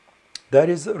 That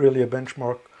is really a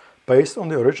benchmark based on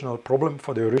the original problem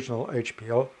for the original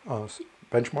HPL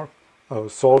benchmark,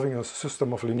 solving a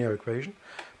system of linear equation.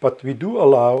 But we do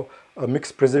allow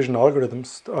mixed precision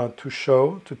algorithms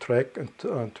to track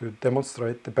and to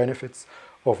demonstrate the benefits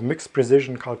of mixed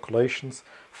precision calculations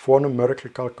for numerical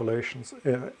calculations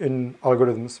in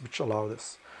algorithms which allow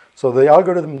this. So the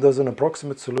algorithm does an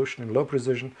approximate solution in low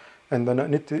precision and then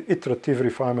an iterative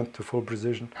refinement to full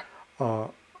precision,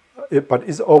 but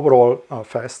is overall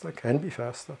faster, can be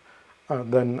faster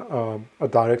than a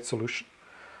direct solution.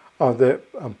 The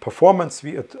performance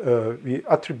we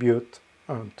attribute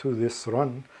to this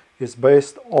run is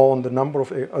based on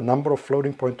a number of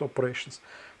floating point operations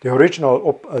the original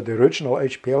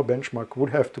HPL benchmark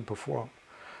would have to perform.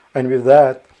 And with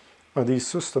that, these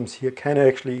systems here can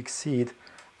actually exceed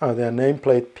their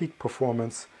nameplate peak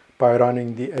performance by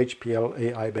running the HPL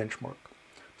AI benchmark.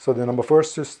 So the number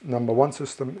 1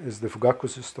 system is the Fugaku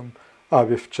system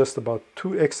with just about 2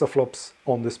 exaflops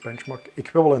on this benchmark,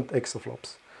 equivalent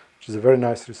exaflops, which is a very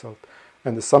nice result.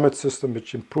 And the Summit system,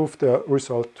 which improved the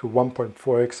result to 1.4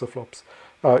 exaflops,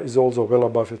 is also well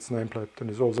above its nameplate and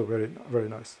is also very, very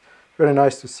nice. Very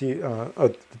nice to see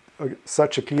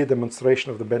such a clear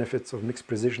demonstration of the benefits of mixed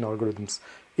precision algorithms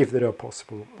if they are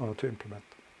possible to implement.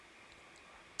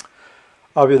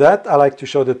 With that, I like to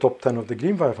show the top 10 of the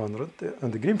Green 500.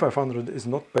 And the Green 500 is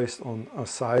not based on a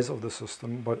size of the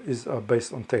system, but is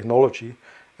based on technology,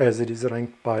 as it is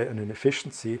ranked by an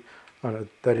efficiency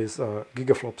that is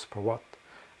gigaflops per watt.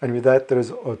 And with that, there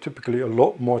is typically a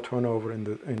lot more turnover in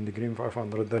the Green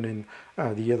 500 than in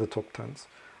the other top 10s.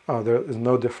 There is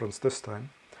no difference this time.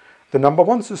 The number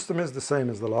 1 system is the same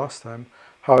as the last time.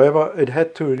 However, it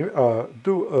had to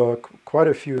do quite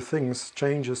a few things,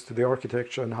 changes to the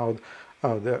architecture and how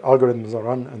the algorithms are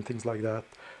run and things like that,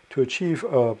 to achieve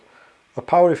a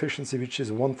power efficiency which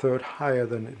is 1/3 higher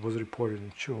than it was reported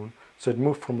in June. So it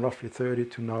moved from roughly 30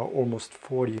 to now almost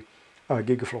 40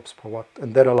 gigaflops per watt,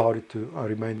 and that allowed it to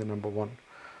remain the number 1.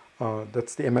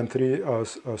 That's the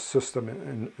MN3 system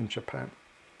in Japan.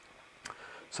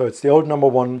 So it's the old number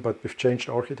 1, but we've changed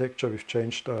architecture, we've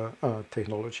changed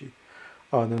technology.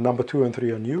 The number 2 and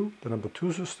 3 are new. The number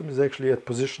 2 system is actually at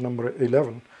position number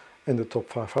 11 in the top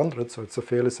 500, so it's a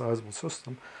fairly sizable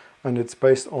system. And it's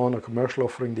based on a commercial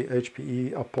offering, the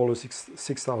HPE Apollo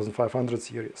 6500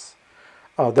 series.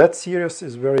 That series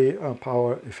is very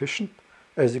power efficient,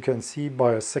 as you can see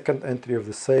by a second entry of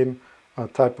the same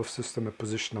type of system at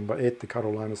position number 8, the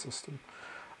Carolina system.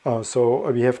 So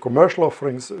we have commercial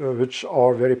offerings which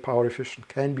are very power efficient,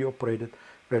 can be operated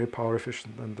very power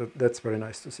efficient, and that's very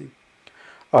nice to see.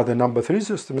 The number 3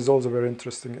 system is also very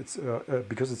interesting. It's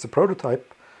because it's a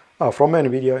prototype from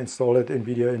NVIDIA, installed at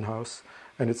NVIDIA in-house,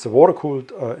 and it's a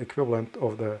water-cooled equivalent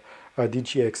of the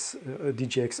DGX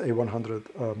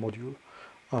A100 module.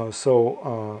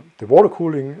 So the water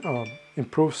cooling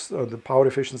improves the power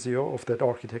efficiency of that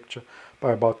architecture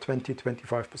by about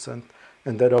 20–25%,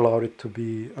 and that allowed it to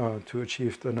be to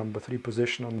achieve the number 3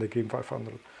 position on the Green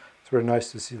 500. It's very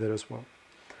nice to see that as well.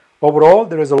 Overall,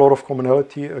 there is a lot of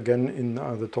commonality again in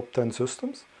the top 10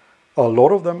 systems. A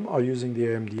lot of them are using the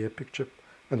AMD EPIC chip,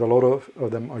 and a lot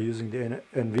of them are using the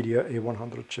NVIDIA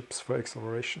A100 chips for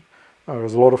acceleration.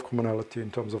 There's a lot of commonality in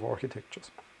terms of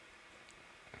architectures.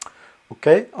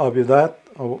 Okay, with that,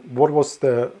 what was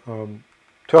the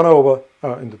turnover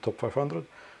in the top 500?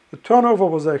 The turnover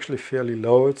was actually fairly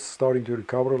low. It's starting to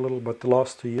recover a little, but the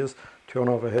last 2 years,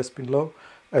 turnover has been low,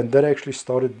 and that actually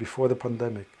started before the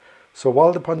pandemic. So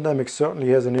while the pandemic certainly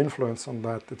has an influence on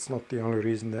that, it's not the only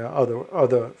reason. There are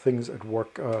other things at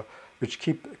work which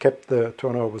kept the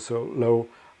turnover so low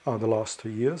the last 2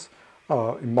 years.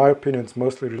 In my opinion, it's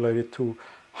mostly related to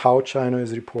how China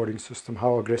is reporting system,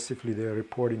 how aggressively they are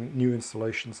reporting new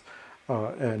installations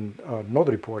and not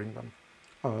reporting them.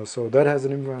 So that has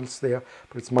an influence there,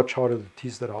 but it's much harder to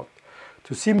tease that out.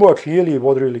 To see more clearly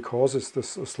what really causes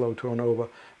this slow turnover,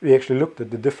 we actually looked at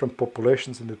the different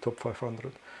populations in the top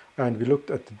 500. And we looked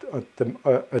at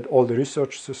all the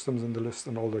research systems in the list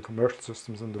and all the commercial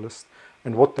systems in the list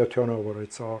and what their turnover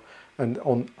rates are. And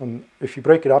if you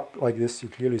break it up like this, you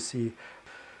clearly see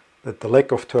that the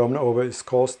lack of turnover is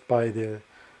caused by the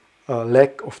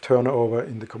lack of turnover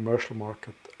in the commercial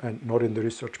market and not in the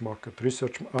research market. The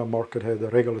research market had a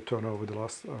regular turnover the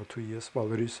last 2 years, while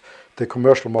the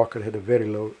commercial market had a very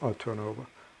low turnover.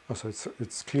 So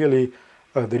it's clearly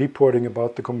the reporting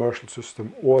about the commercial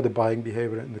system or the buying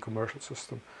behavior in the commercial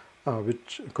system,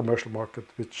 commercial market,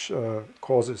 which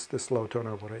causes this low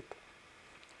turnover rate.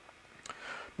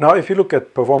 Now, if you look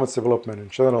at performance development in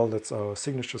general, that's our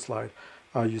signature slide.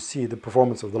 You see the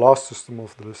performance of the last system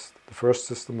of the list, the first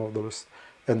system of the list,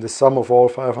 and the sum of all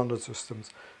 500 systems,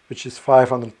 which is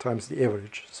 500 times the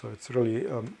average. So it's really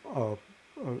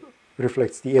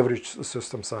reflects the average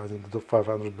system size in the top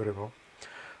 500 very well.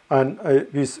 And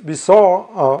we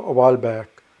saw a while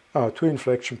back 2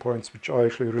 inflection points which are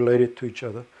actually related to each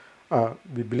other.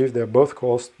 We believe they're both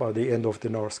caused by the end of the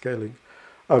NAR scaling,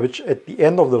 which at the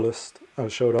end of the list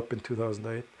showed up in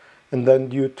 2008. And then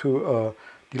due to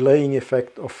delaying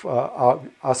effect of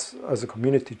us as a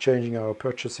community changing our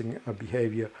purchasing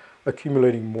behavior,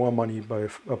 accumulating more money by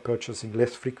purchasing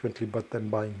less frequently but then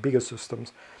buying bigger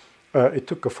systems, it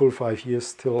took a full 5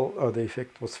 years till the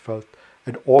effect was felt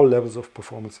at all levels of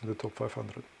performance in the top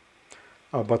 500.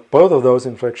 But both of those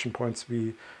inflection points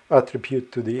we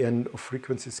attribute to the end of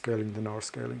frequency scaling, the NAR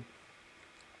scaling.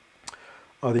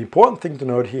 The important thing to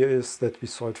note here is that we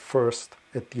saw it first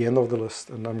at the end of the list,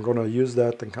 and I'm going to use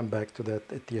that and come back to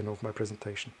that at the end of my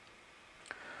presentation.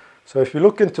 So if you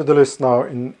look into the list now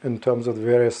in terms of the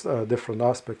various different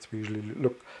aspects, we usually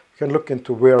can look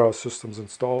into where our systems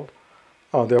installed.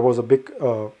 There was a big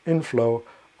inflow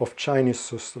of Chinese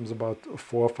systems about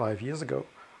 4 or 5 years ago.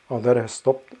 That has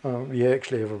stopped. We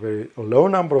actually have a very low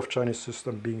number of Chinese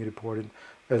systems being reported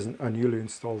as newly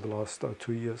installed the last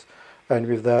 2 years. And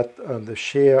with that, the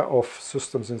share of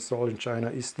systems installed in China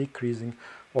is decreasing,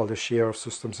 while the share of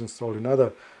systems installed in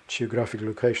other geographic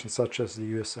locations, such as the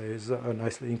USA, is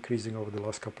nicely increasing over the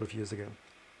last couple of years again.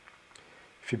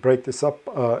 If you break this up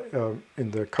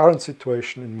in the current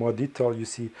situation in more detail, you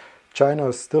see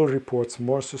China still reports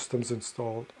more systems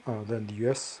installed than the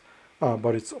US,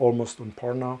 but it's almost on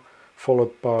par now,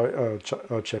 followed by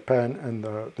Japan and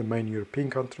the main European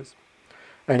countries.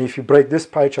 And if you break this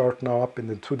pie chart now up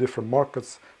into 2 different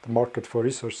markets, the market for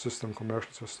research system,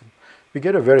 commercial system, we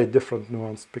get a very different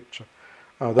nuanced picture.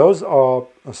 Those are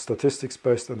statistics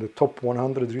based on the top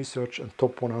 100 research and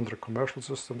top 100 commercial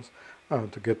systems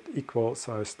to get equal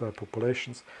sized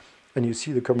populations. And you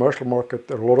see the commercial market,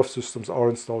 a lot of systems are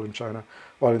installed in China,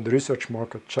 while in the research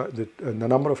market, the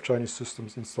number of Chinese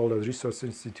systems installed at research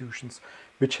institutions,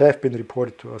 which have been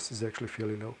reported to us, is actually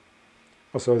fairly low.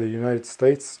 Also, the United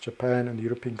States, Japan, and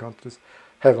European countries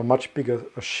have a much bigger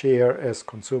share as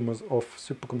consumers of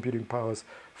supercomputing powers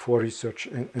for research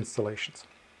installations.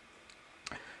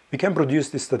 We can produce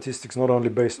these statistics not only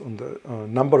based on the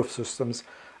number of systems,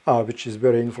 which is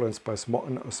very influenced by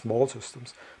small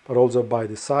systems, but also by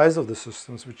the size of the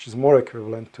systems, which is more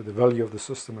equivalent to the value of the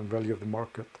system and value of the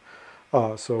market.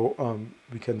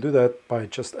 We can do that by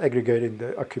just aggregating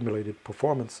the accumulated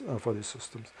performance for these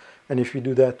systems. And if we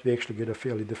do that, we actually get a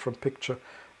fairly different picture.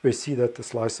 We see that the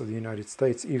slice of the United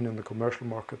States, even in the commercial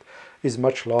market, is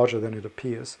much larger than it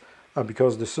appears,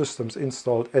 because the systems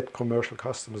installed at commercial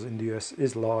customers in the US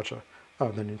is larger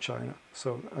than in China.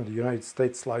 So the United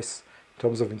States slice in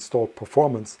terms of installed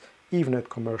performance, even at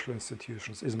commercial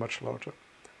institutions, is much larger.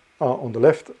 On the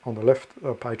left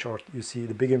pie chart, you see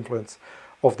the big influence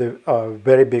of the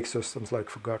very big systems like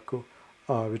Fugaku,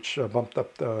 which bumped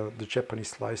up the Japanese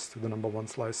slice to the #1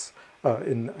 slice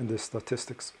in the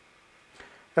statistics.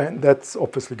 And that's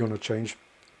obviously going to change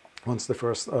once the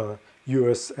first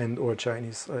US and or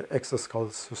Chinese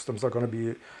exascale systems are going to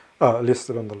be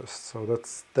listed on the list. So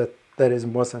that is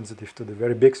more sensitive to the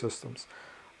very big systems,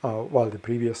 while the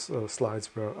previous slides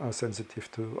were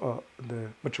sensitive to the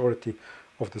majority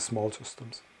of the small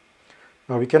systems.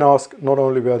 Now we can ask not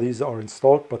only where these are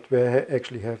installed, but where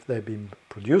actually have they been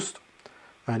produced.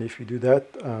 And if we do that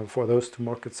for those two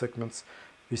market segments,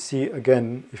 we see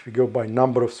again, if we go by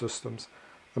number of systems,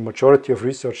 the majority of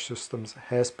research systems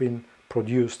has been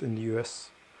produced in the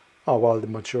US, while the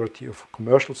majority of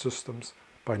commercial systems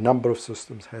by number of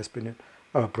systems has been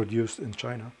produced in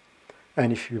China.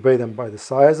 And if you weigh them by the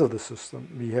size of the system,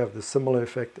 we have the similar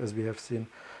effect as we have seen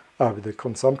with the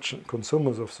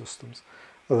consumers of systems,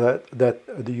 that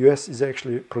the US is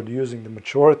actually producing the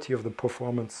majority of the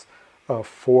performance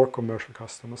for commercial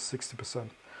customers,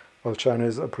 60%, while China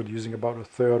is producing about a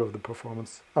third of the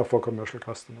performance for commercial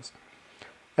customers.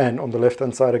 And on the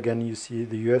left-hand side, again, you see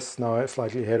the US now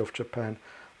slightly ahead of Japan,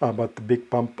 but the big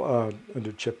bump,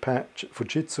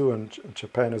 Fujitsu and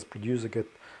Japan as producer get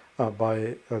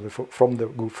from the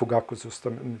Fugaku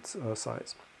system in its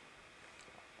size.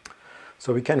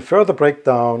 So we can further break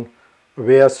down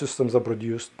where systems are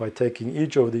produced by taking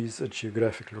each of these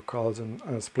geographic locales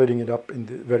and splitting it up in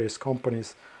the various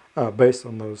companies based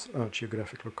on those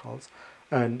geographic locales.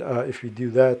 And if we do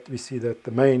that, we see that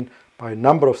by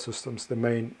number of systems, the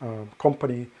main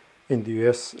company in the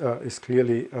US is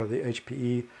clearly the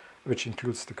HPE, which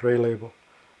includes the Cray label.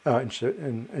 In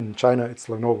China, it's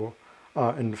Lenovo,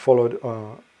 and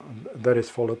that is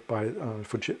followed by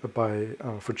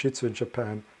Fujitsu in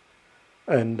Japan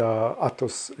and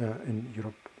Atos in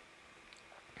Europe.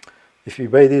 If we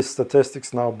weigh these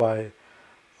statistics now by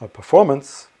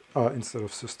performance instead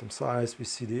of system size, we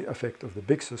see the effect of the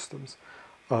big systems.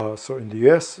 So in the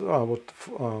US, what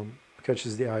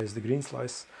catches the eye is the green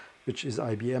slice, which is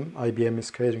IBM. IBM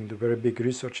is catering to very big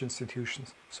research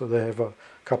institutions, so they have a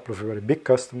couple of very big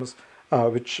customers,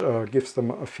 which gives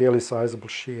them a fairly sizable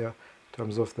share in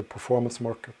terms of the performance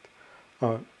market.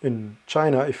 In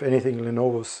China, if anything,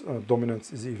 Lenovo's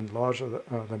dominance is even larger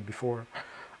than before,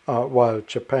 while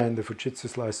Japan, the Fujitsu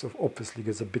slice obviously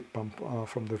gets a big bump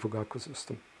from the Fugaku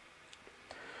system.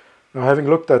 Now, having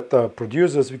looked at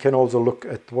producers, we can also look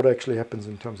at what actually happens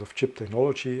in terms of chip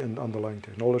technology and underlying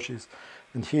technologies.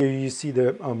 And here you see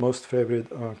the most favorite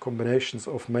combinations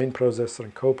of main processor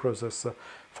and co-processor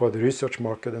for the research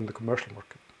market and the commercial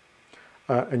market.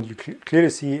 And you clearly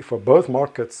see for both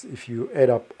markets, if you add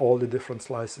up all the different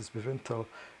slices with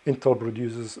Intel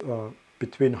produces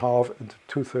between half and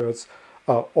 2/3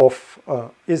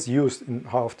 is used in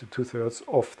half to 2/3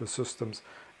 of the systems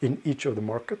in each of the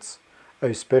markets,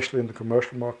 especially in the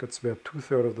commercial markets where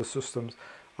 2/3 of the systems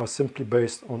are simply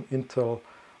based on Intel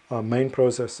main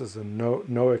processors and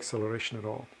no acceleration at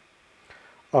all.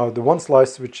 The one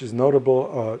slice which is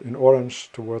notable in orange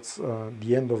towards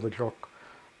the end of the clock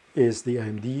is the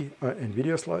AMD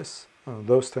NVIDIA slice.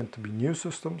 Those tend to be new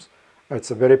systems.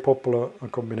 It's a very popular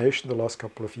combination the last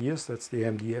couple of years. That's the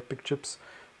AMD EPIC chips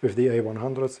with the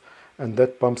A100s, and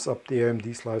that bumps up the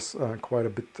AMD slice quite a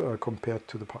bit compared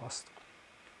to the past.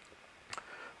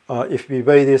 If we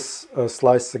weigh this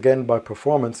slice again by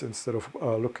performance instead of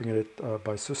looking at it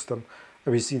by system,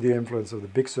 we see the influence of the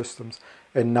big systems.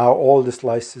 And now all the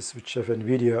slices which have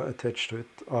NVIDIA attached to it,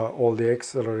 all the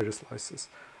accelerator slices,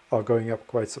 are going up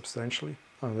quite substantially.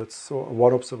 That's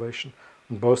one observation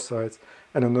on both sides.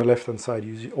 And on the left-hand side,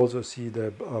 you also see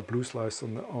the blue slice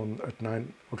at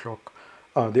 9 o'clock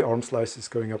the ARM slice is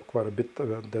going up quite a bit.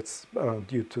 That's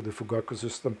due to the Fugaku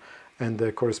system and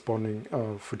the corresponding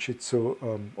Fujitsu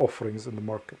offerings in the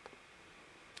market.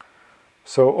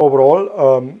 So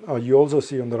overall, you also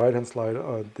see on the right-hand slide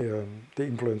the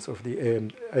influence of the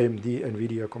AMD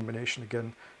NVIDIA combination.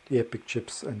 Again, the EPIC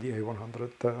chips and the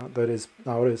A100. That is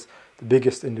nowadays the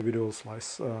biggest individual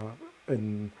slice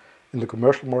in the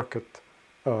commercial market,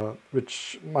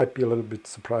 which might be a little bit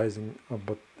surprising,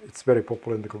 but it's very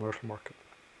popular in the commercial market.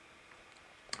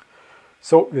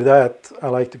 So with that, I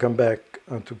like to come back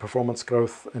to performance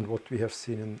growth and what we have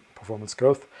seen in performance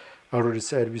growth. I already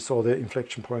said we saw the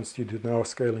inflection points due to narrow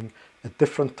scaling at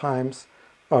different times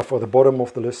for the bottom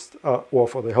of the list or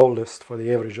for the whole list, for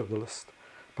the average of the list.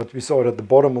 But we saw it at the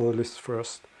bottom of the list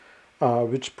first,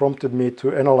 which prompted me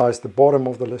to analyze the bottom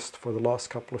of the list for the last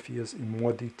couple of years in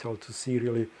more detail to see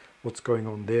really what's going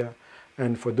on there.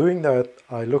 And for doing that,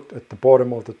 I looked at the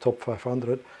bottom of the top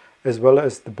 500 as well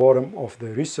as the bottom of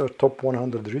the research, top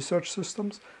 100 research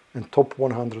systems and top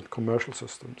 100 commercial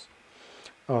systems.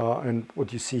 And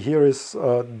what you see here is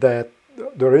that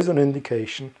there is an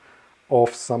indication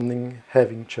of something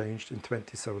having changed in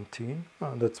 2017.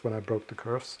 That's when I broke the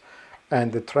curves.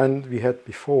 And the trend we had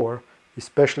before,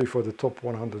 especially for the top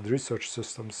 100 research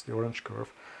systems, the orange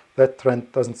curve, that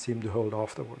trend doesn't seem to hold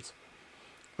afterwards.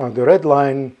 The red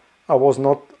line was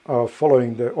not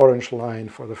following the orange line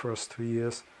for the first 2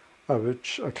 years,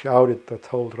 which clouded that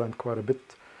whole trend quite a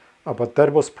bit. But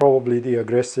that was probably the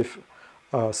aggressive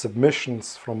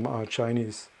submissions from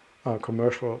Chinese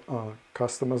commercial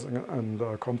customers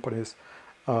and companies,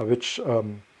 which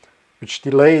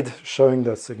delayed showing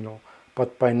that signal.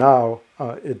 But by now,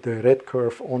 the red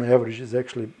curve on average is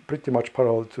actually pretty much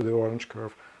parallel to the orange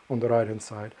curve on the right-hand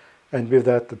side. And with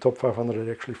that, the top 500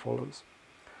 actually follows.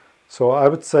 So I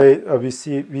would say we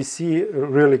see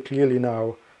really clearly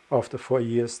now, after 4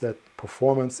 years, that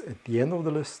performance at the end of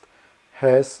the list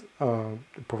has, the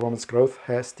performance growth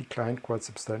has declined quite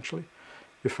substantially.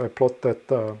 If I plot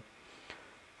that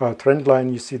trend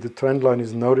line, you see the trend line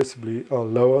is noticeably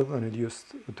lower than it used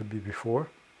to be before.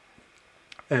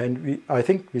 And I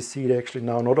think we see it actually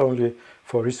now not only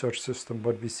for research system,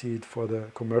 but we see it for the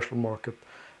commercial market,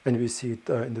 and we see it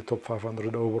in the top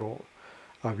 500 overall.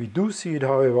 We do see it,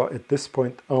 however, at this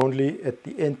point only at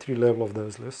the entry level of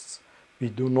those lists. We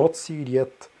do not see it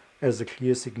yet as a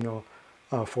clear signal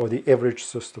for the average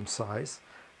system size.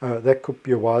 That could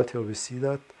be a while till we see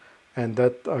that, and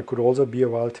that could also be a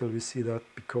while till we see that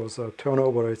because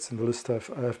turnover rates in the list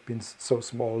have been so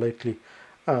small lately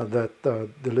that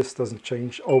the list doesn't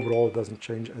change, overall doesn't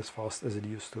change as fast as it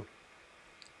used to.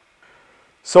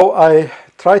 So I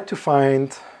tried to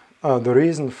find the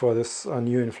reason for this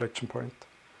new inflection point.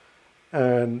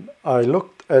 And I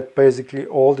looked at basically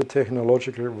all the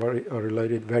technologically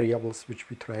related variables which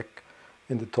we track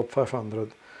in the top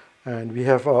 500. And we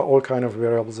have all kind of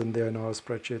variables in there in our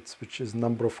spreadsheets, which is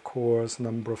number of cores,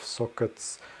 number of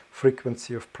sockets,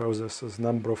 frequency of processes,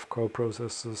 number of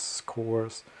co-processors,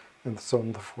 cores, and so on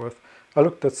and so forth. I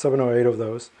looked at 7 or 8 of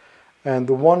those. And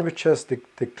the one which has the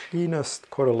cleanest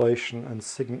correlation and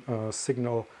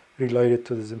signal related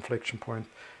to this inflection point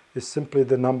is simply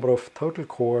the number of total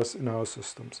cores in our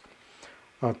systems.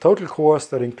 Total cores,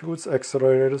 that includes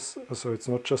accelerators, so it's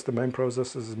not just the main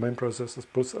processors, it's main processors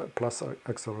plus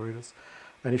accelerators.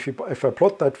 And if I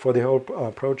plot that for the whole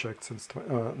project since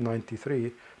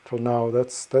 93 till now,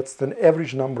 that's the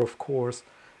average number of cores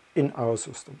in our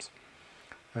systems.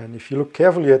 And if you look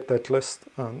carefully at that list,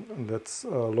 and that's a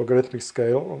logarithmic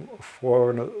scale of 4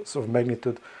 orders of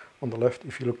magnitude on the left,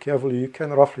 if you look carefully, you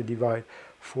can roughly divide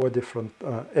 4 different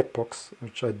epochs,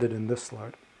 which I did in this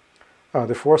slide.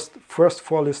 The first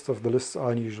 4 lists of the lists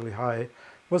are unusually high. It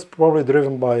was probably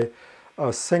driven by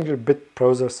single bit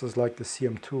processors like the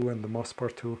CM2 and the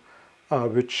MOSPAR2,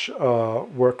 which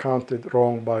were counted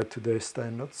wrong by today's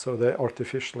standards, so they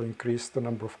artificially increased the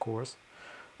number of cores.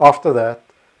 After that,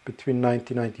 between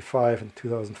 1995 and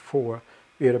 2004,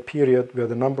 we had a period where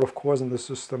the number of cores in the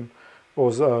system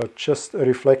was just a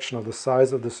reflection of the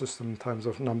size of the system in terms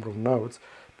of number of nodes,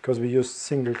 because we used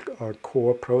single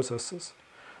core processors.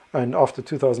 And after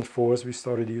 2004, we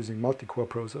started using multi-core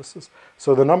processors.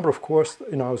 So the number of cores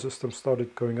in our system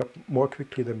started going up more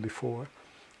quickly than before,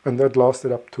 and that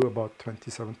lasted up to about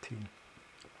 2017.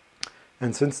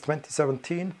 And since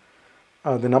 2017,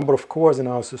 the number of cores in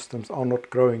our systems are not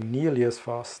growing nearly as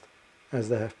fast as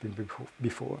they have been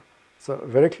before. So a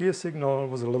very clear signal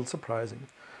was a little surprising.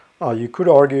 You could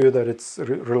argue that it's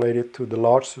related to the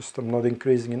large system not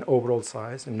increasing in overall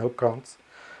size, in node counts,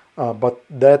 but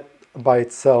that by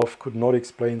itself could not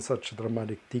explain such a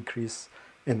dramatic decrease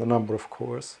in the number of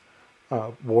cores.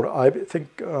 What I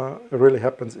think really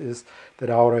happens is that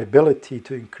our ability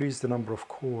to increase the number of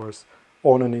cores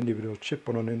on an individual chip,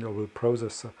 on an individual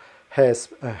processor,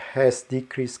 has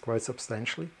decreased quite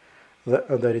substantially.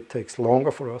 That it takes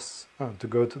longer for us to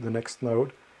go to the next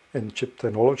node in chip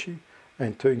technology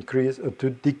and to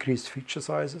decrease feature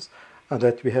sizes, and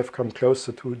that we have come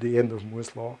closer to the end of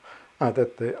Moore's law,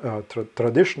 that the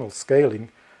traditional scaling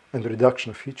and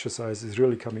reduction of feature size is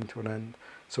really coming to an end.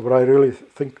 So what I really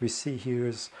think we see here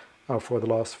is, for the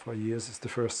last 4 years, is the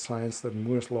first signs that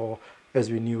Moore's law, as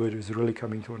we knew it, is really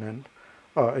coming to an end.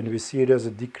 And we see it as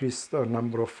a decreased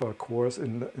number of cores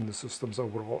in the systems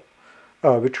overall,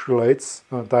 which relates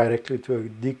directly to a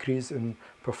decrease in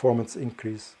performance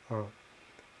increase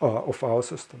of our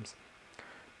systems.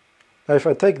 Now, if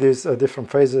I take these different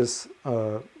phases,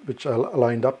 which I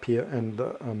lined up here,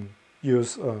 and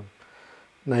use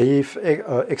naive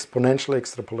exponential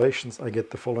extrapolations, I get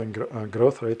the following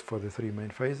growth rate for the 3 main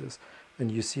phases.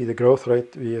 And you see the growth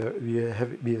rate we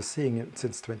are seeing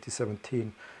since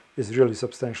 2017 is really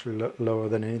substantially lower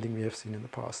than anything we have seen in the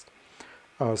past.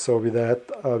 So with that,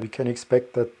 we can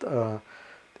expect that the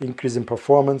increase in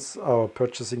performance, our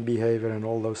purchasing behavior, and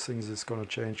all those things is going to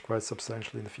change quite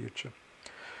substantially in the future.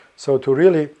 So to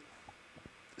really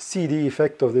see the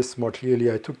effect of this more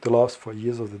clearly, I took the last 4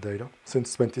 years of the data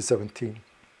since 2017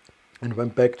 and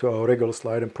went back to our regular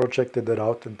slide and projected that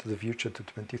out into the future to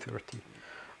 2030.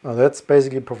 That's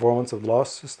basically performance of the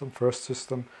last system, first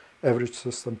system, average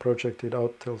system projected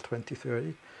out till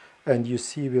 2030. And you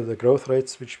see with the growth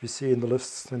rates which we see in the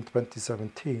lists in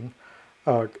 2017,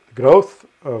 growth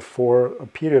for a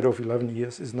period of 11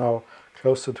 years is now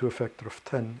closer to a factor of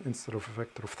 10 instead of a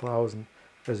factor of 1,000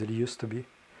 as it used to be.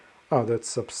 That's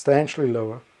substantially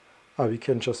lower. We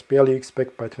can just barely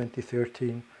expect by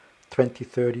 2030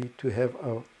 to have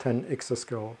a 10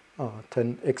 exascale,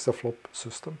 10 exaflop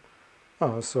system.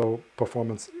 So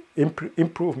performance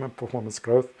improvement, performance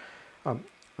growth,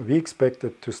 we expect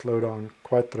it to slow down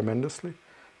quite tremendously,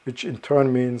 which in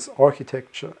turn means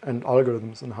architecture and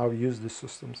algorithms and how we use these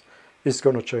systems is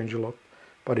going to change a lot.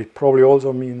 But it probably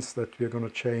also means that we're going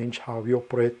to change how we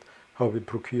operate, how we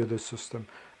procure the system,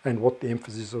 and what the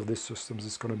emphasis of these systems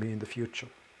is going to be in the future.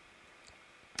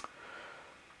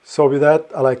 So with that,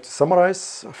 I like to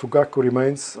summarize. Fugaku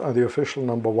remains the official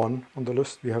 #1 on the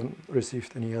list. We haven't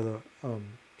received any other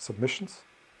submissions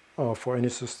for any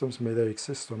systems, may they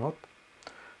exist or not.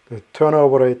 The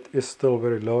turnover rate is still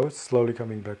very low. It's slowly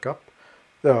coming back up.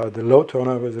 The low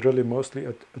turnover is really mostly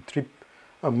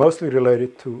mostly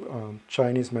related to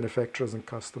Chinese manufacturers and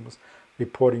customers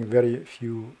reporting very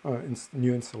few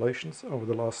new installations over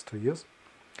the last 2 years.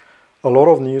 A lot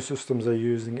of new systems are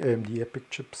using AMD EPIC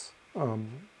chips.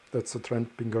 That's a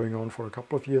trend been going on for a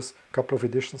couple of years, couple of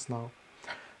editions now.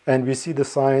 And we see the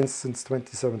signs since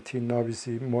 2017. Now we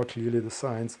see more clearly the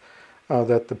signs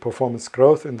that the performance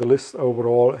growth in the list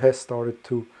overall has started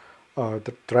to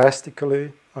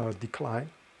drastically decline.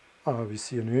 We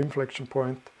see a new inflection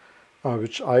point,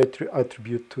 which I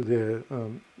attribute to the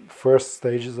first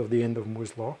stages of the end of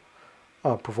Moore's law.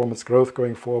 Performance growth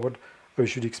going forward, we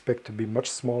should expect to be much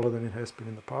smaller than it has been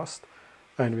in the past.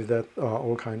 And with that,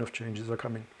 all kind of changes are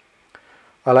coming.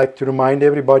 I like to remind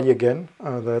everybody again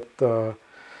that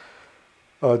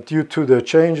due to the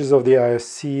changes of the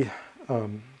ISC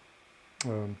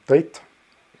date,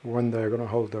 when they're going to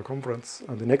hold their conference,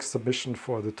 the next submission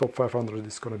for the top 500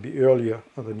 is going to be earlier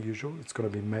than usual. It's going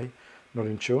to be May, not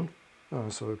in June.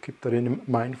 So keep that in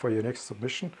mind for your next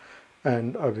submission.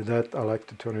 And with that, I'd like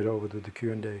to turn it over to the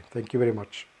Q&A. Thank you very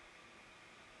much.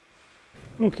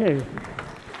 Okay.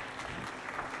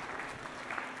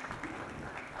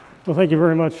 Well, thank you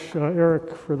very much,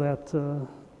 Erich, for that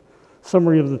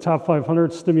summary of the top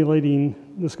 500 stimulating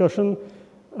discussion.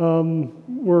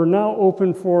 We're now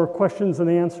open for questions and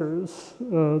answers,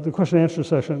 the question and answer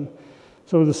session.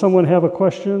 So does someone have a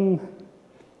question?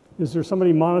 Is there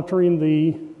somebody monitoring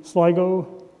the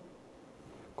Sligo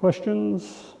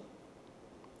questions?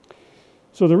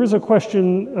 So there is a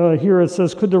question here. It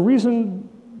says, could the reason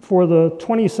for the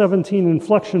 2017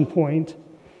 inflection point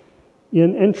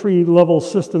in entry-level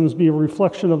systems be a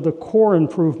reflection of the core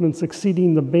improvements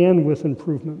exceeding the bandwidth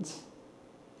improvements?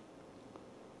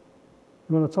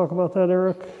 You want to talk about that,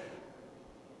 Erich?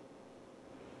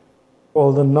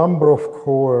 Well, the number of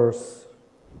cores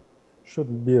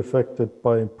shouldn't be affected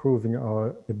by improving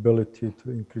our ability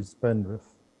to increase bandwidth.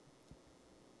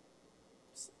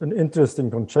 It's an interesting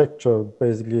conjecture.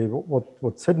 Basically,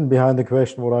 what's hidden behind the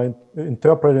question, what I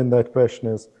interpret in that question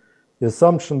is the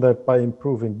assumption that by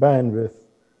improving bandwidth,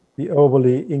 we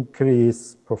overly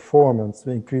increase performance,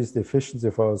 we increase the efficiency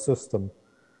of our system.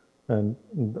 And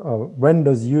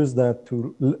vendors use that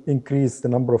to increase the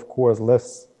number of cores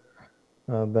less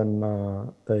than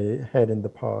they had in the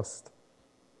past.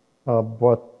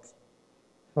 But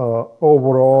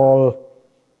overall,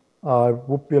 I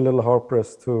would be a little hard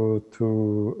pressed I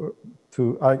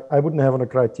wouldn't have a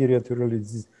criteria to really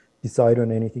decide on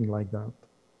anything like that.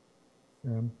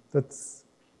 It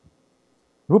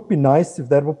would be nice if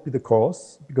that would be the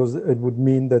cause, because it would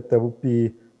mean that there would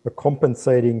be a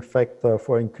compensating factor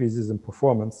for increases in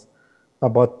performance.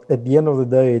 But at the end of the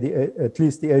day, at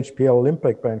least the HPL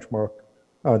impact benchmark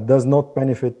does not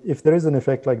benefit. If there is an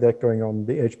effect like that going on,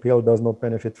 the HPL does not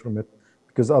benefit from it,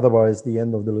 because otherwise the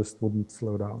end of the list wouldn't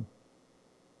slow down.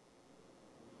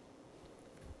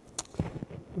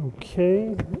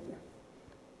 Okay.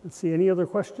 Let's see, any other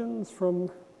questions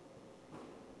from,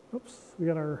 oops, we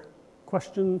got our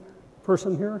question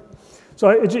person here. So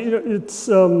it's,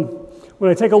 when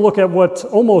I take a look at what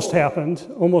almost happened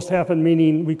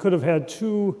meaning we could have had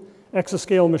 2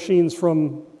 exascale machines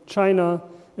from China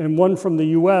and 1 from the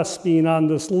US being on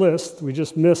this list. We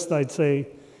just missed, I'd say,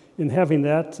 in having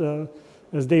that.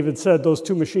 As David said, those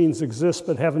 2 machines exist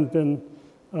but haven't been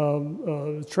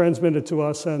transmitted to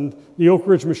us, and the Oak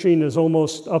Ridge machine is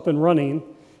almost up and running.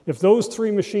 If those 3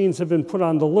 machines have been put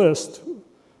on the list,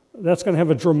 that's going to have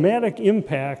a dramatic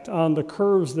impact on the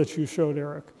curves that you showed,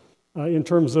 Erich, in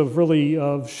terms of really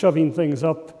shoving things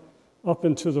up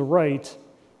and to the right.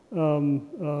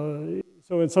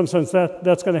 So in some sense,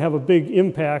 that's going to have a big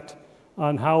impact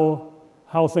on how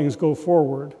things go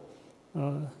forward,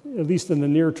 at least in the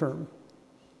near term.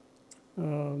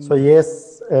 So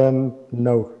yes and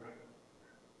no.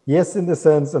 Yes, in the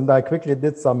sense, and I quickly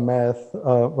did some math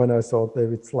when I saw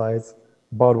David's slides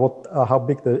about how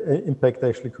big the impact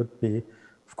actually could be.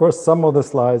 Of course, some of the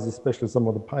slides, especially some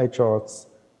of the pie charts,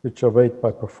 which are weighted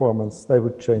by performance, they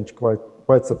would change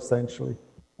quite substantially.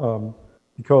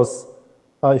 Because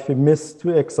if you miss 2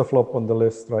 exaflop on the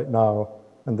list right now,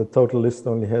 and the total list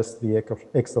only has 3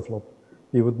 exaflop,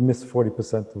 you would miss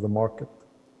 40% of the market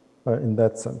in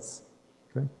that sense.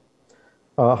 Okay?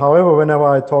 However, whenever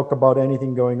I talk about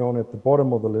anything going on at the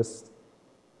bottom of the list,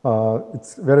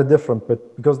 it's very different,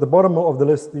 but because the bottom of the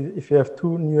list, if you have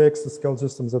 2 new exascale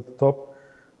systems at the top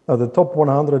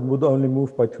 100 would only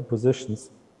move by 2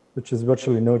 positions, which is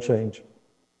virtually no change.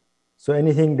 So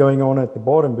anything going on at the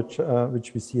bottom, which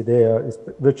we see there, is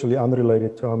virtually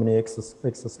unrelated to how many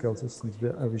exascale systems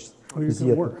we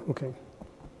see. Okay.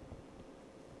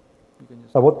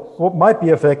 What might be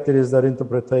affected is that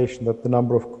interpretation that the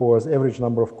number of cores, average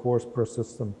number of cores per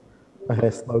system,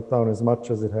 has slowed down as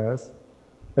much as it has.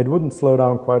 It wouldn't slow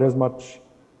down quite as much,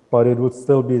 but it would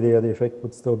still be there. The effect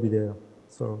would still be there.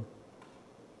 So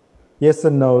yes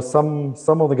and no.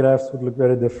 Some of the graphs would look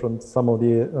very different. Some of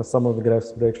the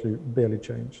graphs would actually barely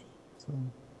change.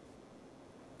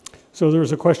 So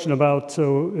there's a question about,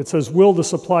 so it says, will the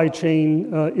supply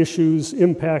chain issues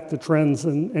impact the trends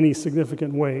in any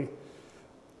significant way?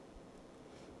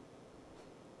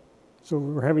 So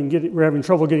we're having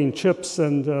trouble getting chips,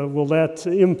 and will that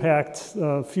impact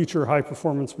future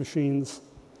high-performance machines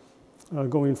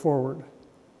going forward?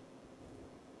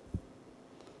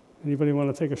 Anybody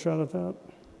want to take a shot at that?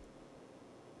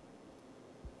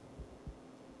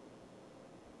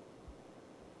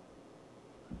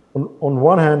 On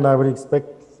one hand, I would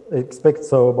expect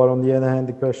so, but on the other hand,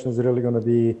 the question is really going to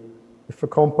be, if a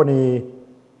company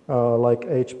like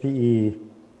HPE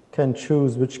can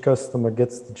choose which customer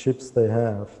gets the chips they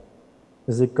have,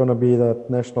 is it going to be that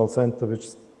national center which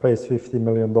pays $50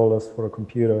 million for a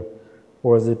computer,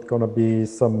 or is it going to be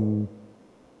some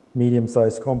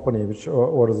medium-sized company which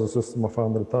orders a system of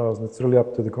 100,000? It's really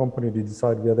up to the company to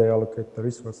decide where they allocate the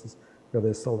resources, where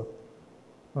they sell it.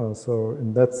 So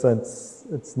in that sense,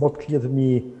 it's not clear to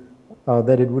me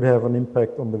that it would have an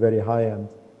impact on the very high end.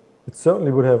 It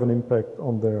certainly would have an impact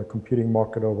on the computing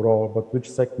market overall, but which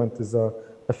segment is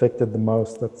affected the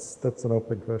most, that's an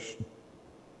open question.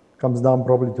 Comes down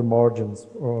probably to margins,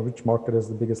 or which market has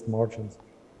the biggest margins.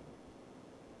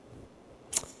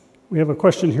 We have a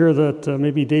question here that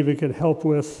maybe David could help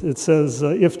with. It says,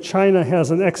 if China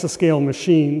has an exascale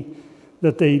machine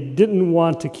that they didn't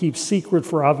want to keep secret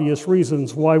for obvious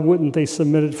reasons, why wouldn't they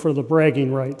submit it for the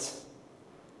bragging rights?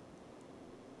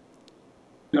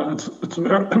 Yeah, it's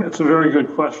a very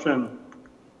good question.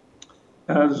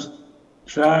 As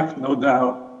Jack, no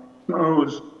doubt,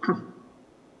 knows,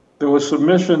 there were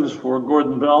submissions for a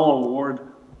Gordon Bell Award,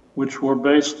 which were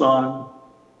based on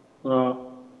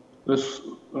this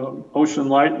Ocean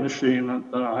Light machine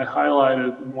that I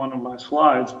highlighted in one of my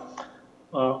slides.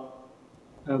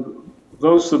 And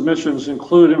those submissions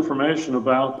include information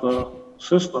about the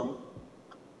system.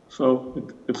 So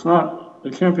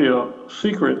it can't be a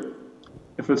secret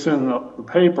if it's in the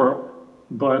paper,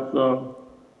 but for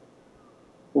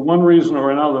one reason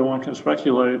or another, one can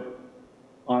speculate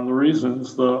on the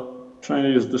reasons. The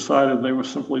Chinese decided they were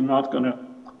simply not going to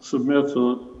submit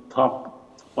to the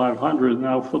top 500.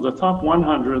 Now, for the top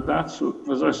 100, that's,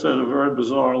 as I said, a very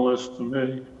bizarre list to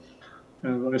me.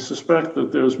 And I suspect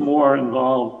that there's more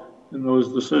involved in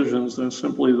those decisions than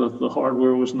simply that the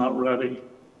hardware was not ready.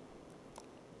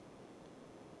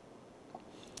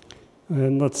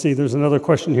 And let's see, there's another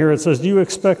question here. It says, do you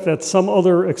expect that some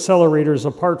other accelerators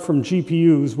apart from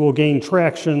GPUs will gain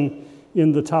traction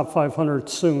in the top 500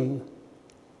 soon?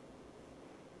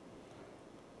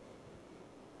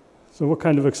 So what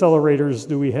kind of accelerators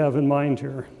do we have in mind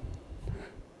here?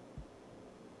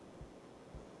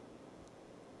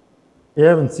 We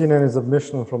haven't seen any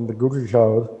submission from the Google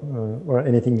Cloud or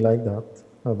anything like that.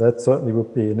 That certainly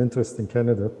would be an interesting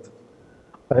candidate.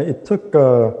 It took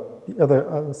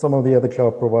some of the other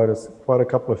cloud providers quite a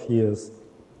couple of years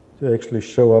to actually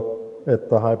show up at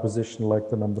the high position, like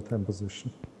the number 10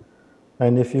 position.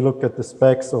 And if you look at the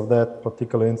specs of that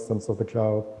particular instance of the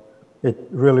cloud, it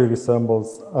really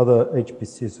resembles other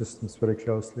HPC systems very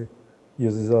closely.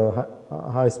 Uses a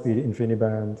high-speed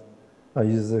InfiniBand,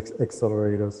 uses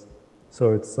accelerators.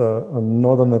 So it's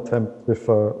not an attempt with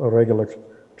a regular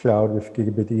cloud with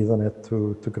gigabit Ethernet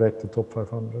to crack the top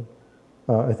 500.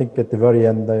 I think at the very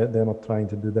end, they're not trying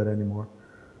to do that anymore.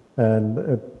 And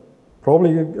it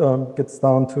probably gets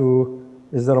down to,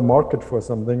 is there a market for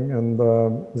something, and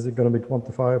is it going to be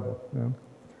quantifiable? Yeah.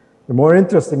 The more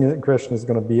interesting question is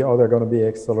going to be, are there going to be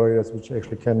accelerators which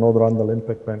actually cannot run the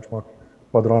impact benchmark,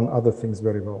 but run other things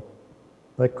very well?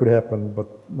 That could happen, but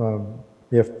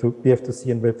we have to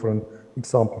see and wait for an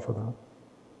example for that.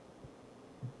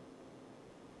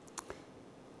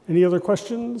 Any other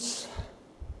questions?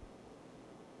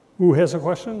 Who has a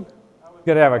question? I was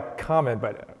going to have a comment,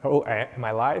 but am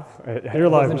I live? You're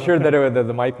live. I wasn't sure that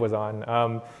the mic was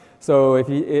on. So if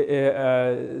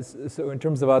you, so in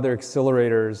terms of other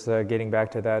accelerators, getting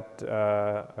back to that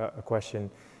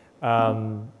question,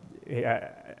 I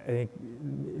think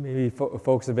maybe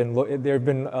folks have been, there have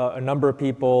been a number of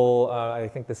people, I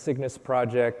think the Cygnus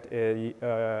project,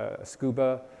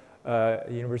 Tsukuba,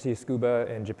 University of Tsukuba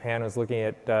in Japan was looking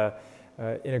at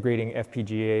integrating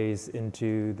FPGAs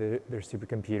into their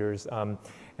supercomputers.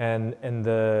 And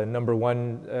the number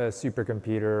one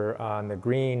supercomputer on the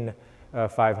green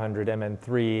 500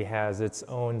 MN3 has its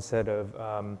own set of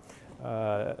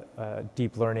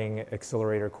deep learning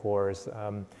accelerator cores,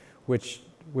 which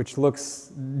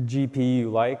looks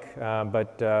GPU-like,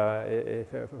 but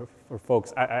for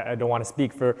folks, I don't want to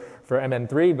speak for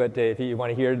MN3, but if you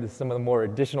want to hear some of the more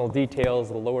additional details,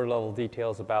 the lower level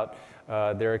details about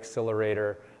their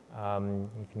accelerator,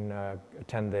 you can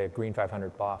attend the Green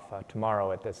 500 BoF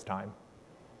tomorrow at this time.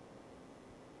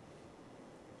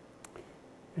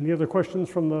 Any other questions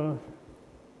from the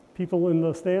people in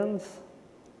the stands?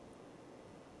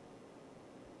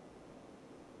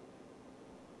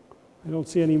 I don't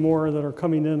see any more that are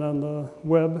coming in on the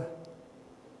web,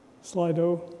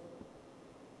 Slido.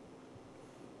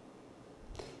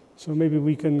 So maybe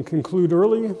we can conclude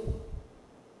early.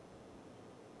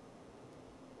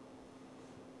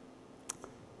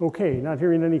 Okay, not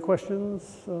hearing any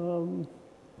questions.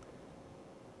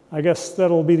 I guess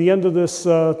that'll be the end of this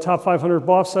Top 500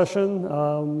 BoF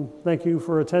session. Thank you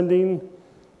for attending.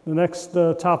 The next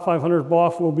Top 500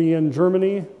 BoF will be in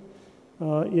Germany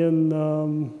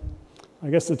I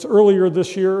guess it's earlier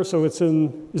this year, so it's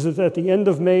is it at the end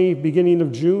of May, beginning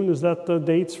of June? Is that the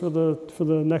dates for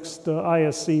the next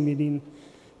ISC meeting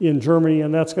in Germany?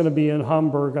 And that's going to be in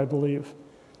Hamburg, I believe,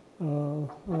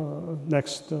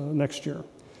 next year.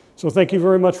 So thank you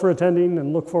very much for attending,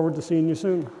 and look forward to seeing you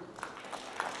soon.